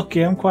 I'm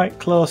lucky. I'm quite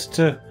close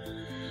to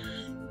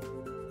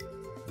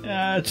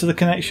the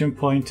connection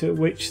point at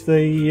which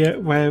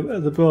where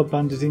the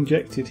broadband is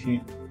injected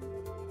here,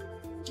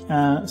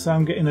 so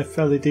I'm getting a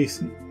fairly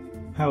decent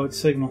powered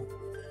signal,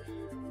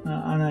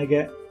 and I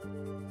get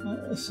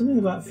something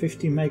about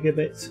 50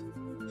 megabits,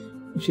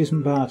 which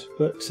isn't bad,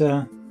 but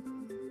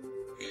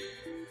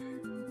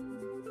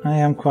I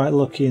am quite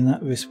lucky in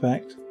that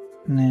respect.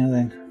 Now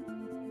then,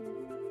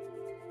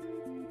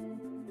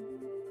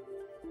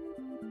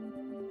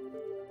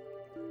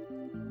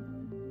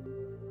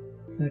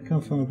 they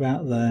come from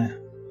about there,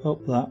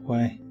 up that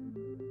way,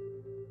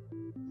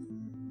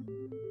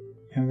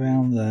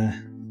 around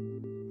there,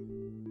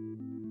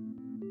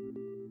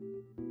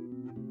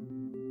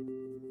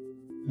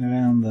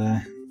 around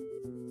there.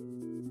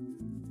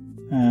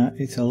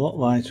 It's a lot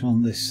lighter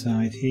on this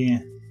side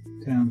here,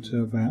 down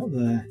to about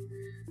there.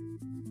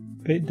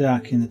 A bit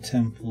dark in the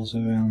temples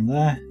around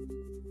there,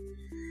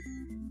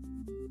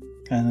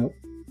 and up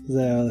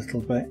there a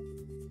little bit,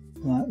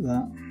 like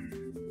that.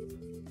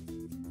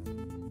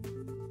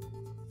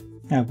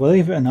 Now,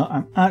 believe it or not,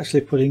 I'm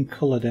actually putting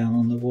colour down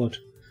on the wood.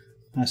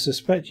 I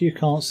suspect you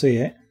can't see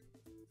it,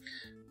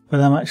 but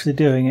I'm actually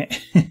doing it.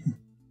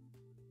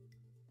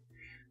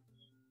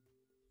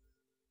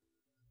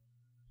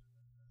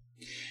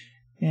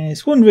 Yeah,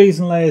 it's one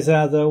reason,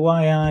 Laser, though,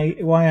 why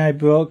I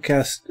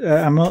broadcast.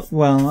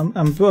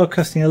 I'm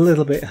broadcasting a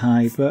little bit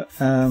high, but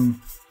I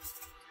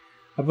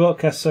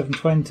broadcast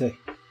 720,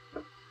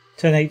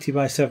 1080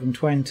 by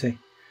 720,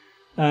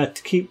 to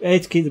keep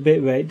the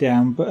bit rate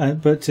down,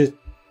 but to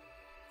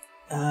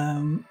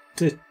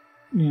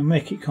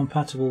make it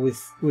compatible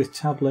with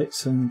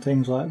tablets and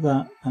things like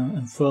that,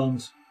 and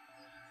phones,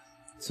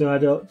 so I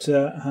don't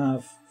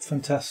have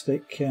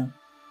fantastic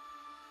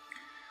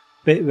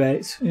bit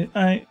rates.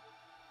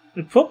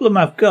 The problem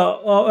I've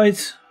got,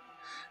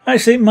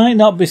 it might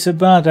not be so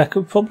bad. I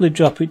could probably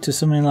drop it to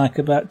something like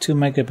about 2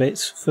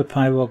 megabits for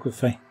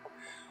pyrography.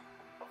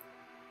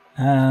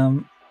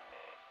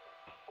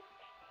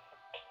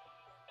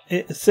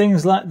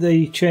 Things like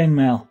the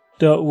chainmail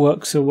don't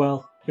work so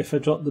well if I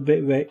drop the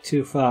bit rate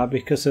too far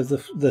because of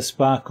the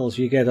sparkles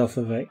you get off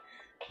of it.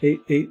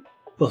 It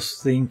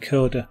busts the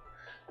encoder,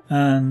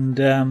 and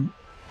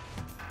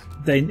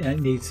it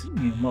needs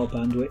more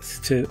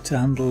bandwidth to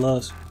handle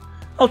those.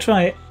 I'll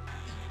try it.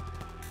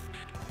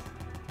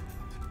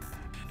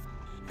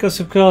 Because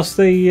of course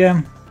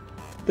if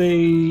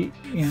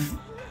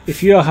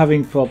you're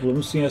having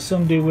problems,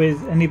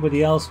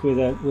 anybody else with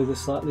a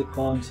slightly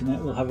poor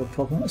internet will have a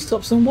problem. That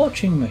stops them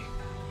watching me,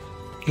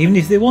 even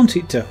if they want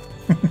it to.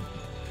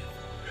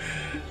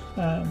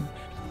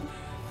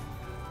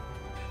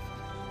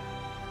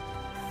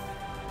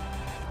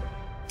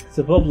 It's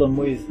a problem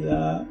with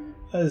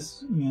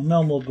as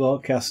normal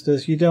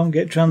broadcasters, you don't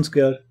get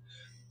transcode,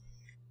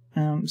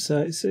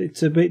 so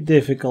it's a bit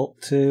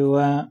difficult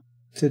to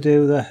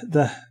do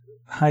the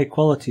high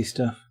quality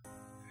stuff.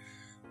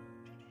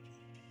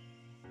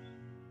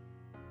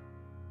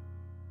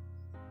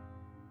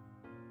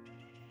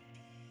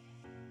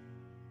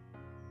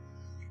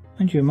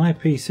 Mind you, my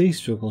PC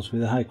struggles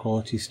with the high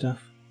quality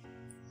stuff.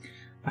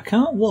 I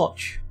can't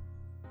watch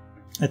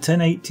a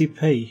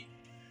 1080p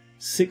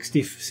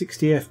 60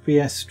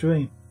 FPS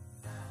stream.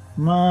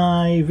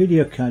 My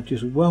video card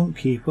just won't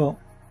keep up.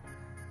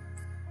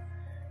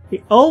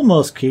 It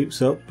almost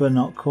keeps up, but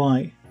not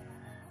quite.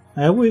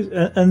 I always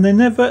and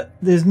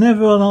there's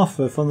never on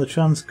offer from the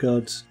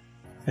transcodes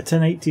a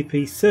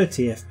 1080p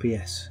 30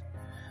 FPS.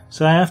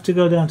 So I have to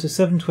go down to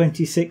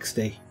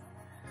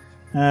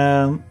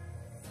 720/60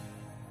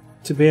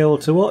 to be able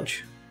to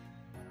watch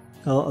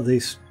a lot of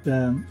these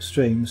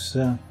streams.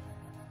 So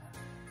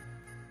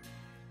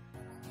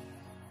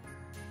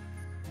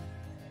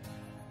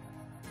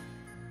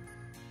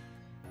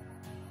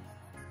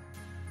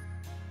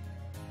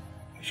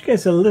which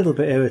gets a little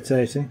bit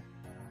irritating.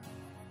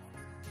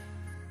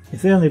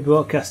 If they're only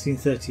broadcasting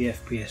 30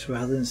 FPS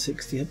rather than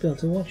 60, I'd be able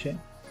to watch it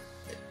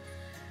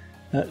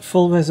at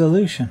full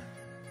resolution.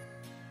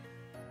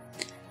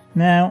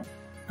 Now,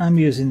 I'm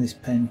using this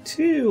pen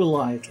too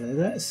lightly.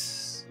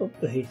 Let's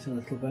up the heat a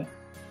little bit.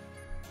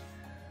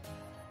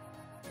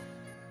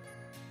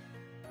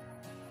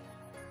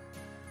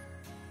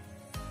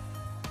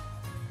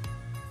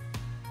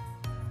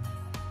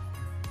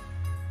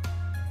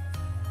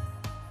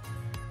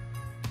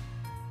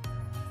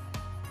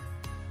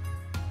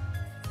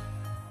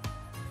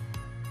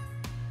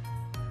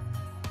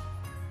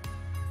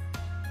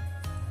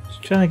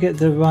 Just trying to get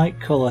the right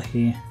colour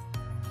here.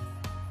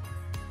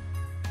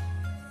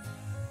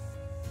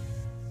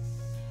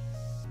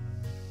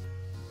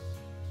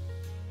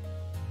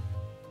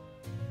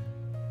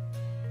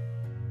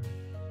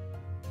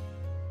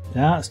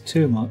 That's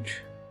too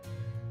much.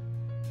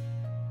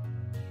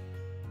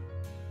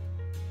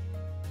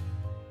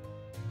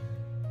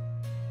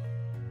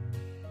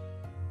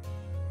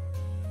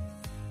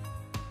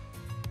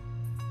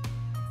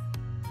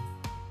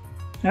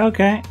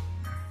 Okay.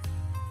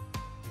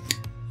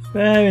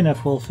 Fair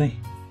enough, Wolfie.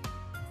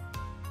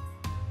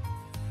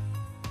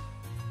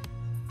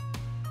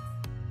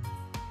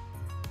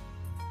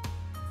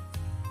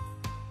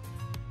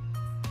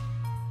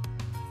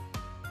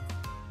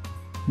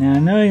 Now,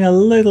 knowing a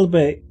little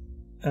bit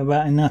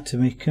about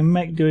anatomy can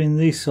make doing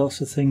these sorts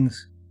of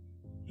things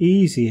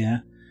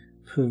easier,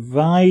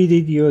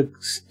 provided you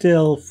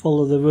still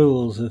follow the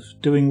rules of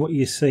doing what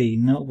you see,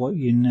 not what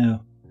you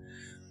know.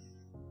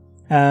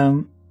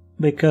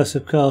 Because,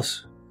 of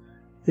course,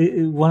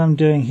 what I'm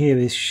doing here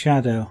is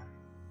shadow.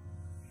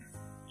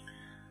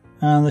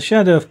 And the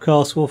shadow, of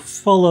course, will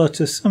follow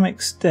to some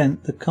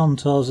extent the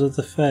contours of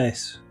the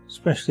face,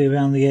 especially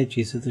around the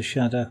edges of the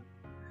shadow.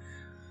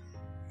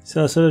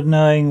 So sort of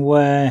knowing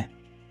where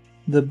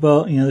the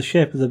the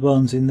shape of the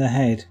bones in the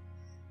head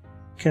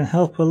can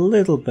help a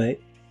little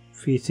bit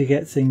for you to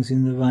get things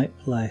in the right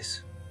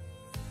place.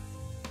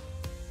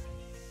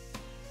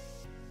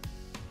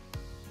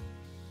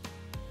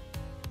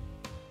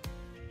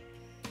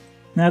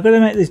 Now I've got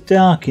to make this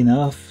dark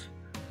enough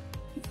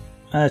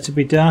to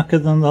be darker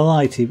than the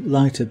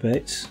lighter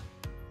bits,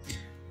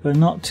 but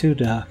not too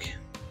dark.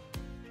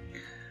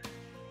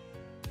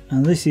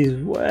 And this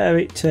is where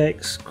it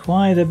takes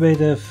quite a bit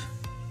of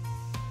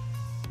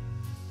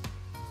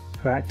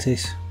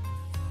practice.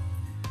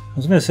 I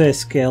was going to say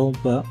skill,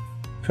 but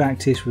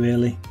practice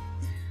really,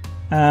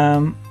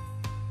 to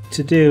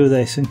do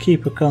this and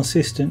keep a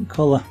consistent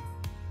colour.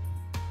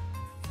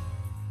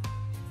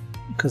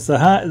 Because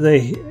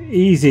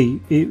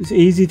it's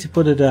easy to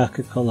put a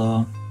darker colour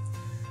on,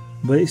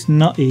 but it's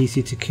not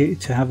easy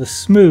to have a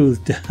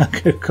smooth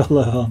darker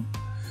colour on.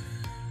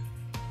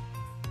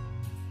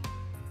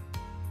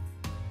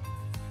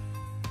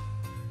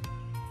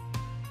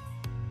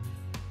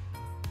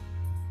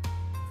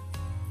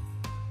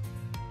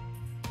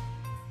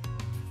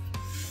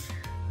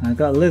 I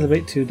got a little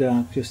bit too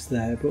dark just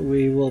there, but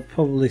we will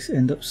probably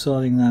end up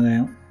sorting that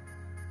out.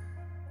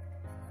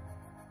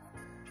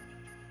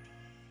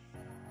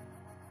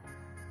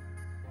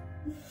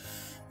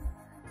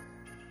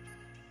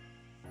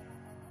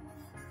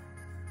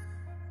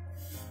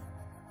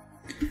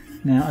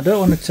 Now I don't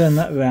want to turn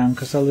that around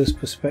because I'll lose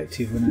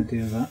perspective when I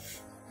do that.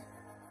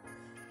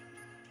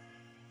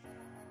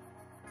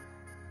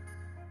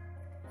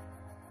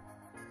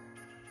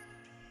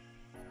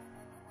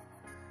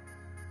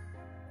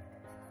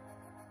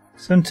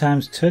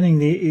 Sometimes turning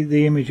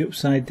the image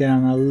upside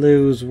down, I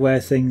lose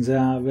where things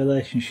are,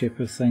 relationship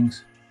of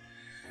things.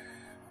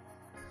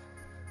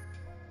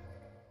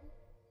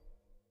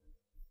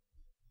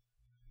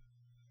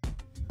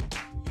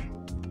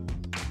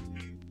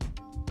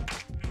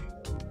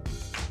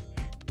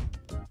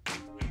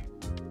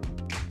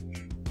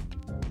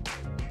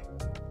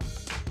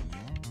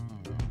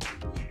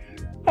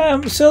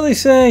 So they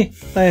say,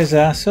 there's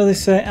that. So they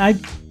say, I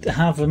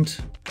haven't.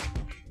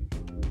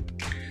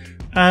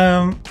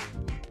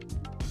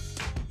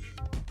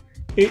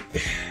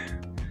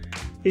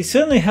 It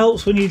certainly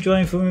helps when you're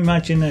drawing from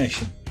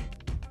imagination.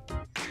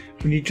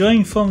 When you're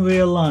drawing from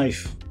real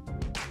life,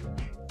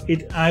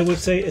 I would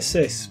say it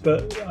assists,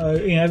 but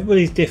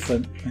everybody's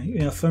different.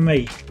 For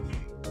me,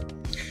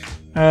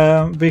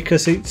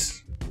 because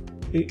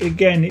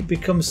again, it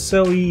becomes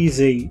so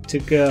easy to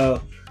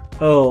go,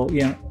 oh,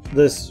 you know,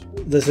 there's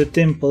a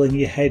dimple in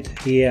your head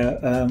here,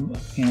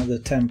 you know, the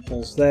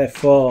temples,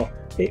 therefore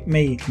it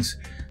means,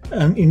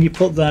 and you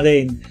put that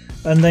in,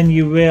 and then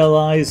you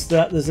realise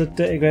that there's a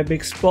great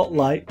big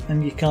spotlight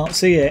and you can't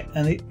see it,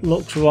 and it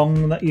looks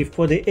wrong that you've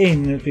put it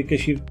in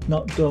because you've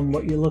not done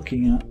what you're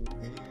looking at.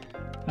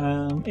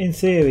 In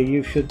theory,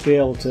 you should be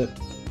able to,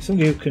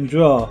 somebody who can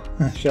draw,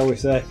 shall we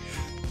say,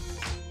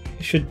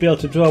 should be able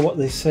to draw what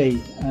they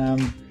see.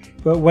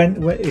 But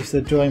if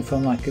they're drawing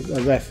from like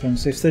a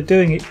reference, if they're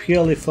doing it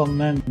purely from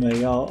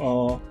memory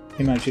or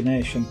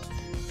imagination,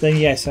 then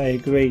yes, I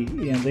agree.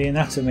 You know, the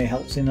anatomy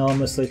helps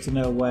enormously to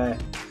know where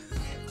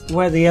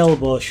the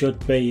elbow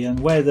should be and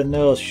where the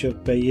nose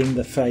should be in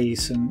the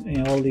face, and you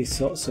know, all these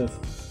sorts of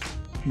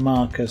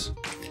markers.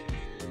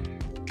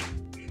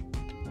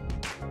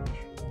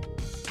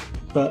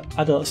 But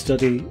I don't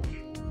study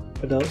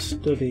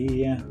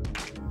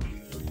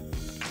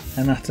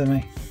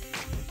anatomy.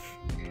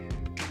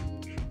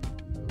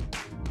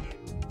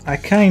 I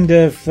kind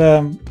of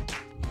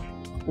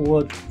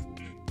would.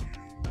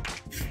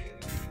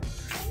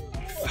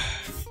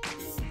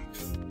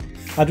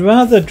 I'd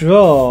rather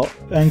draw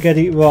and get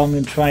it wrong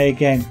and try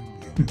again.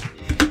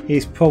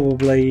 Is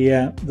probably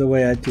the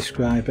way I'd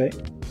describe it.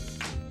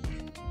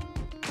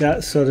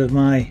 That's sort of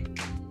my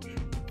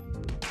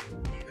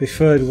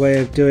preferred way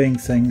of doing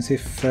things.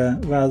 If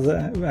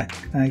rather,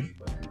 I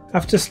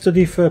have to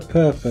study for a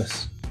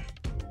purpose.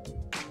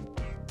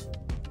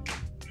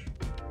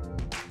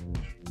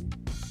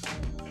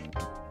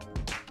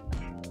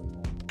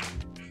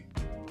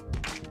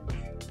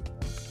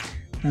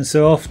 And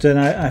so often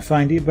I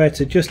find it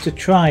better just to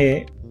try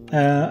it,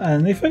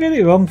 and if I get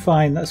it wrong,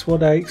 fine, that's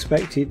what I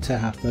expected to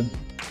happen,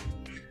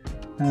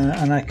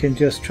 and I can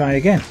just try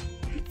again.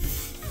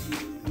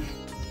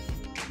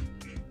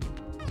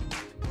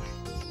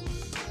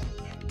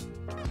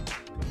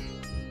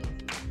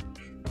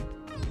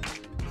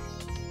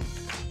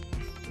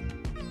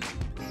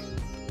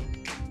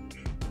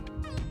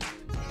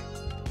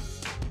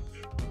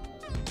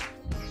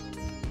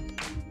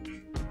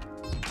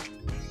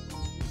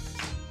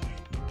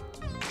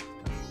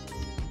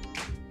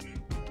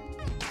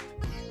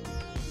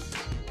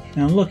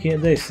 Now I'm looking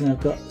at this and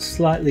I've got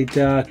slightly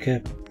darker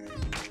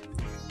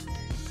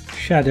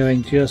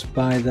shadowing just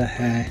by the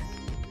hair.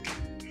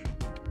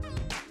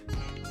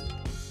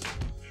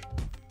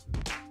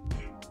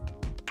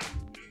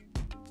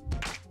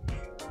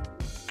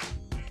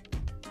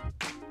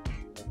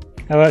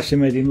 I've actually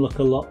made him look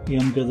a lot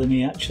younger than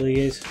he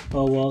actually is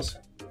or was.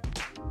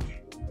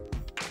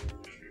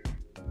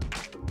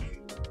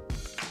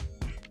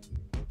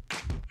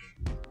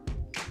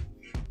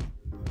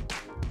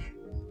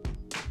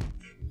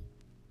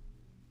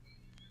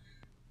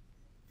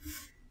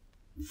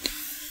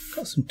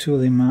 Got some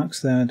tooling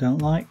marks there I don't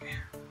like.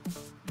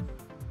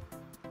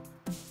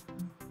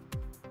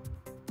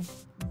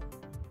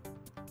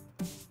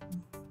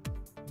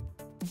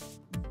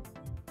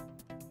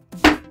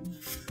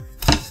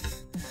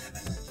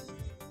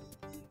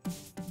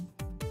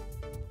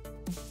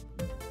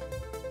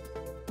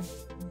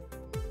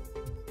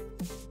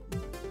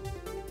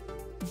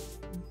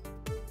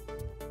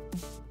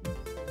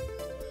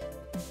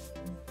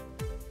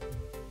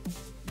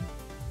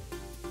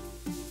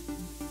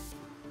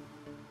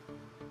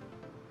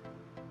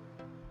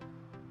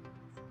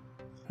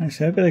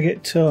 Actually, I've got to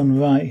get tone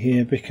right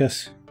here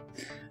because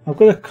I've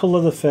got to colour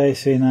the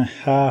face in. I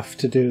have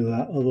to do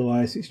that,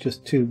 otherwise it's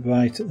just too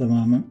bright at the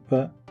moment.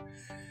 But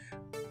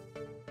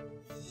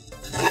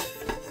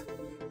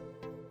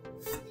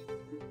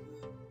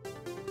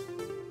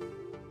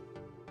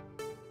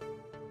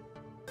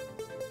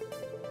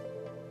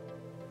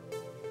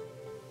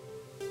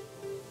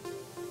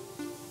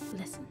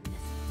Listen.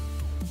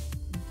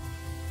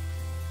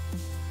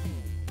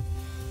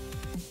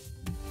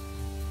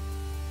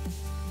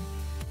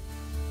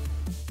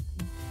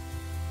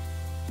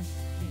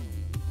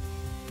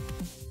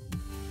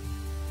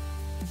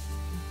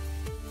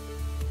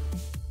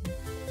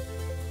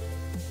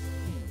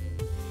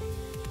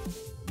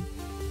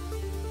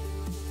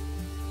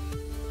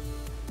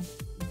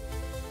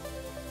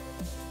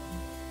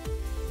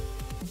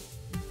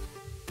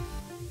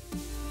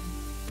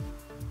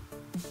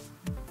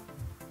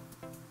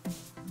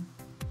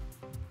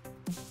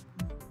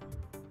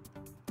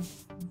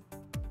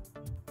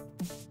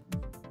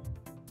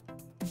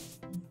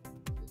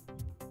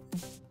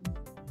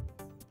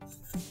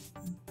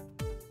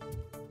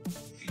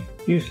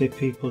 usually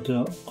people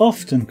don't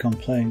often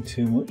complain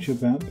too much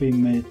about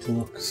being made to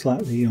look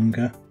slightly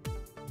younger.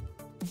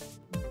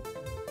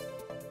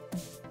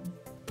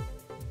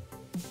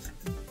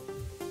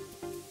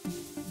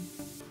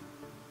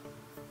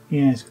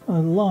 Yes, a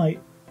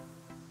light.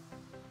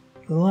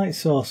 The light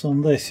source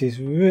on this is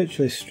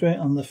virtually straight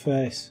on the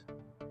face.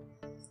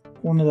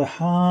 One of the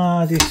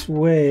hardest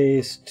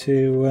ways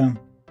to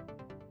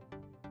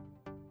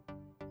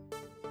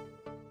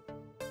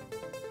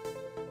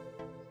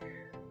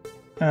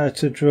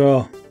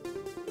draw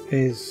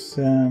is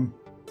the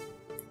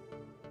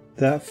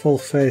that full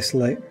face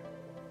light,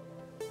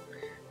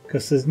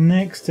 because there's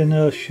next to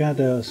no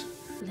shadows,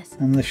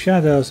 and the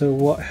shadows are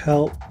what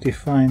help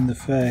define the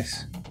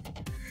face.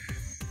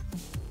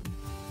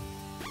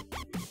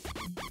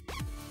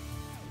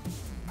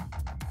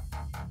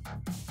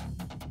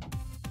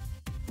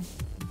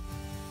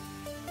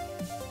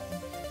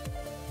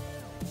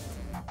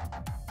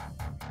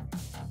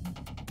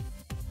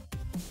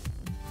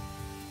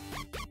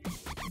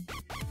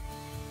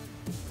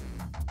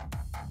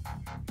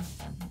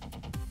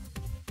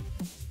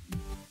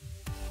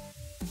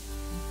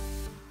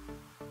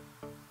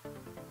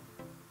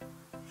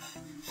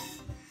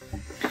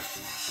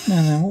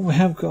 And then what we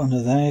have got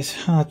under there is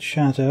hard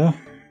shadow,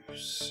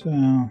 so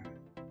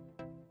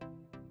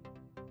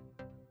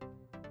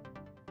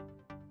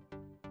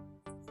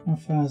how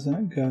far does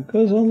that go? It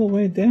goes all the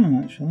way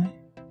down actually.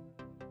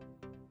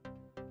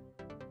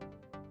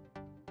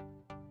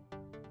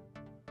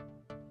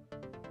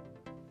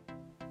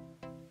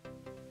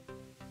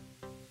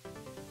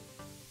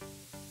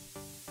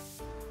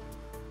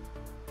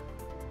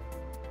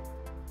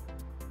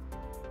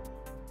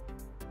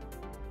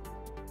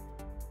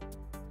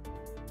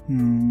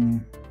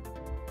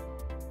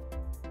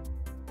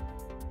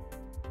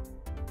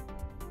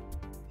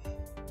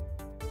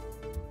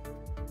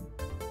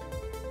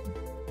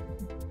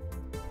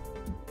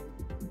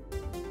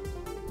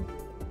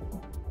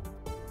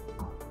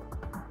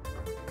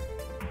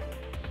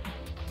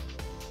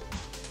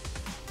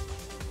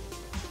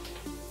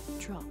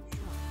 Drop.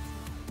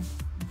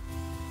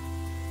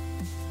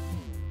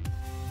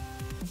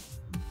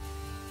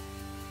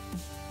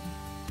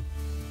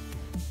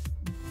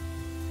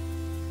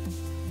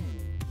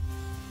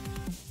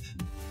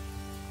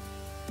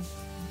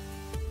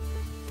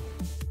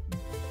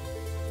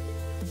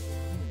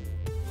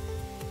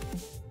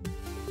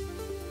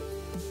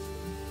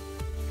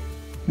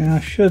 Now I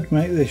should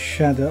make this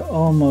shadow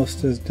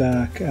almost as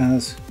dark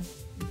as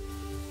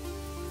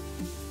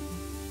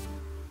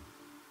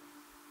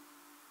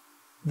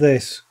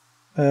this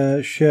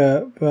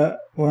shirt, but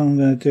what I'm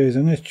going to do is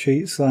I'm going to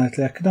cheat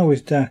slightly. I can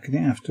always darken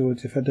it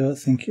afterwards if I don't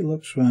think it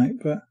looks right,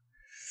 but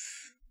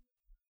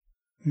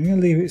I'm going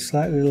to leave it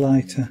slightly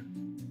lighter.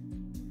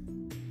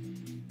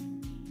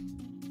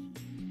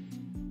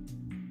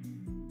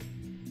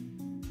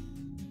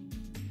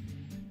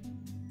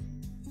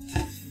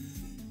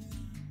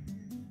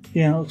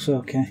 Yeah, it looks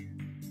okay.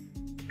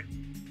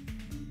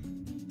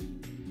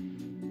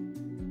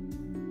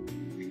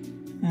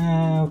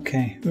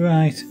 Okay,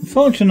 right.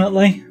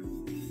 Unfortunately,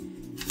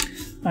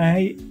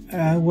 I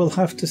will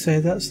have to say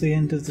that's the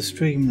end of the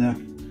stream though.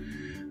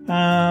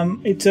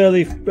 It's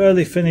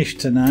early finish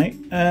tonight.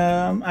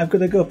 I've got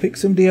to go pick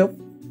somebody up.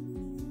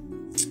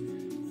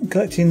 I'm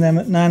collecting them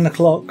at 9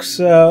 o'clock,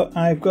 so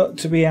I've got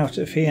to be out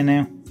of here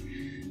now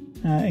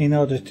in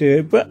order to do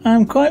it. But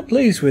I'm quite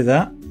pleased with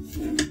that.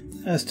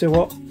 As to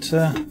what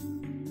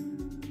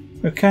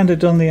we've kind of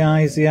done, the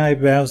eyes, the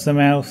eyebrows, the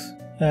mouth,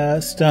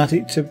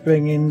 started to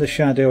bring in the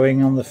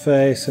shadowing on the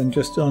face and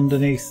just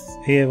underneath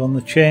here on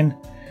the chin.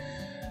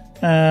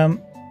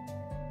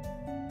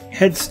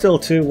 Head's still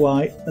too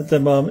white at the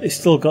moment. It's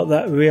still got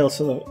that real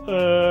sort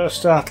of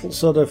startled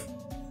sort of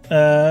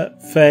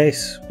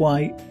face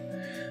white,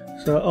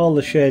 so all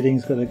the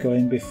shading's got to go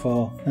in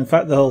before. In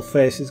fact, the whole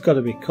face has got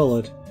to be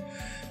coloured,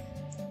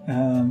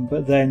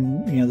 but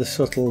then, you know, the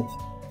subtle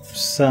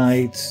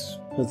sides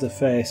of the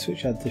face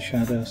which had the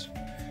shadows,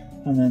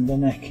 and then the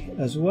neck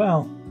as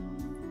well.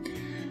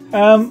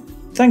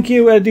 Thank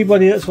you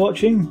everybody that's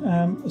watching,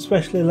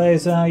 especially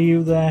Laser,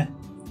 you there,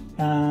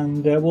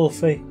 and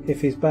Wolfie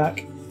if he's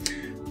back,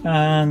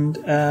 and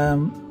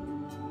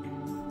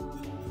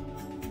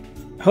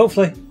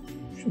hopefully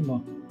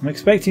I'm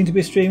expecting to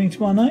be streaming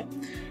tomorrow night.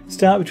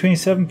 Start between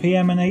 7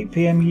 PM and 8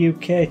 PM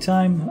UK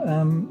time.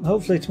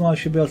 Hopefully tomorrow I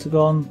should be able to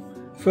go on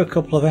for a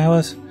couple of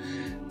hours.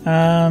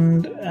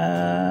 And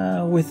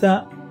with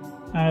that,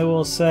 I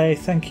will say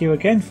thank you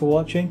again for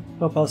watching.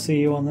 Hope I'll see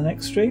you on the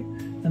next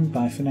stream, and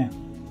bye for now.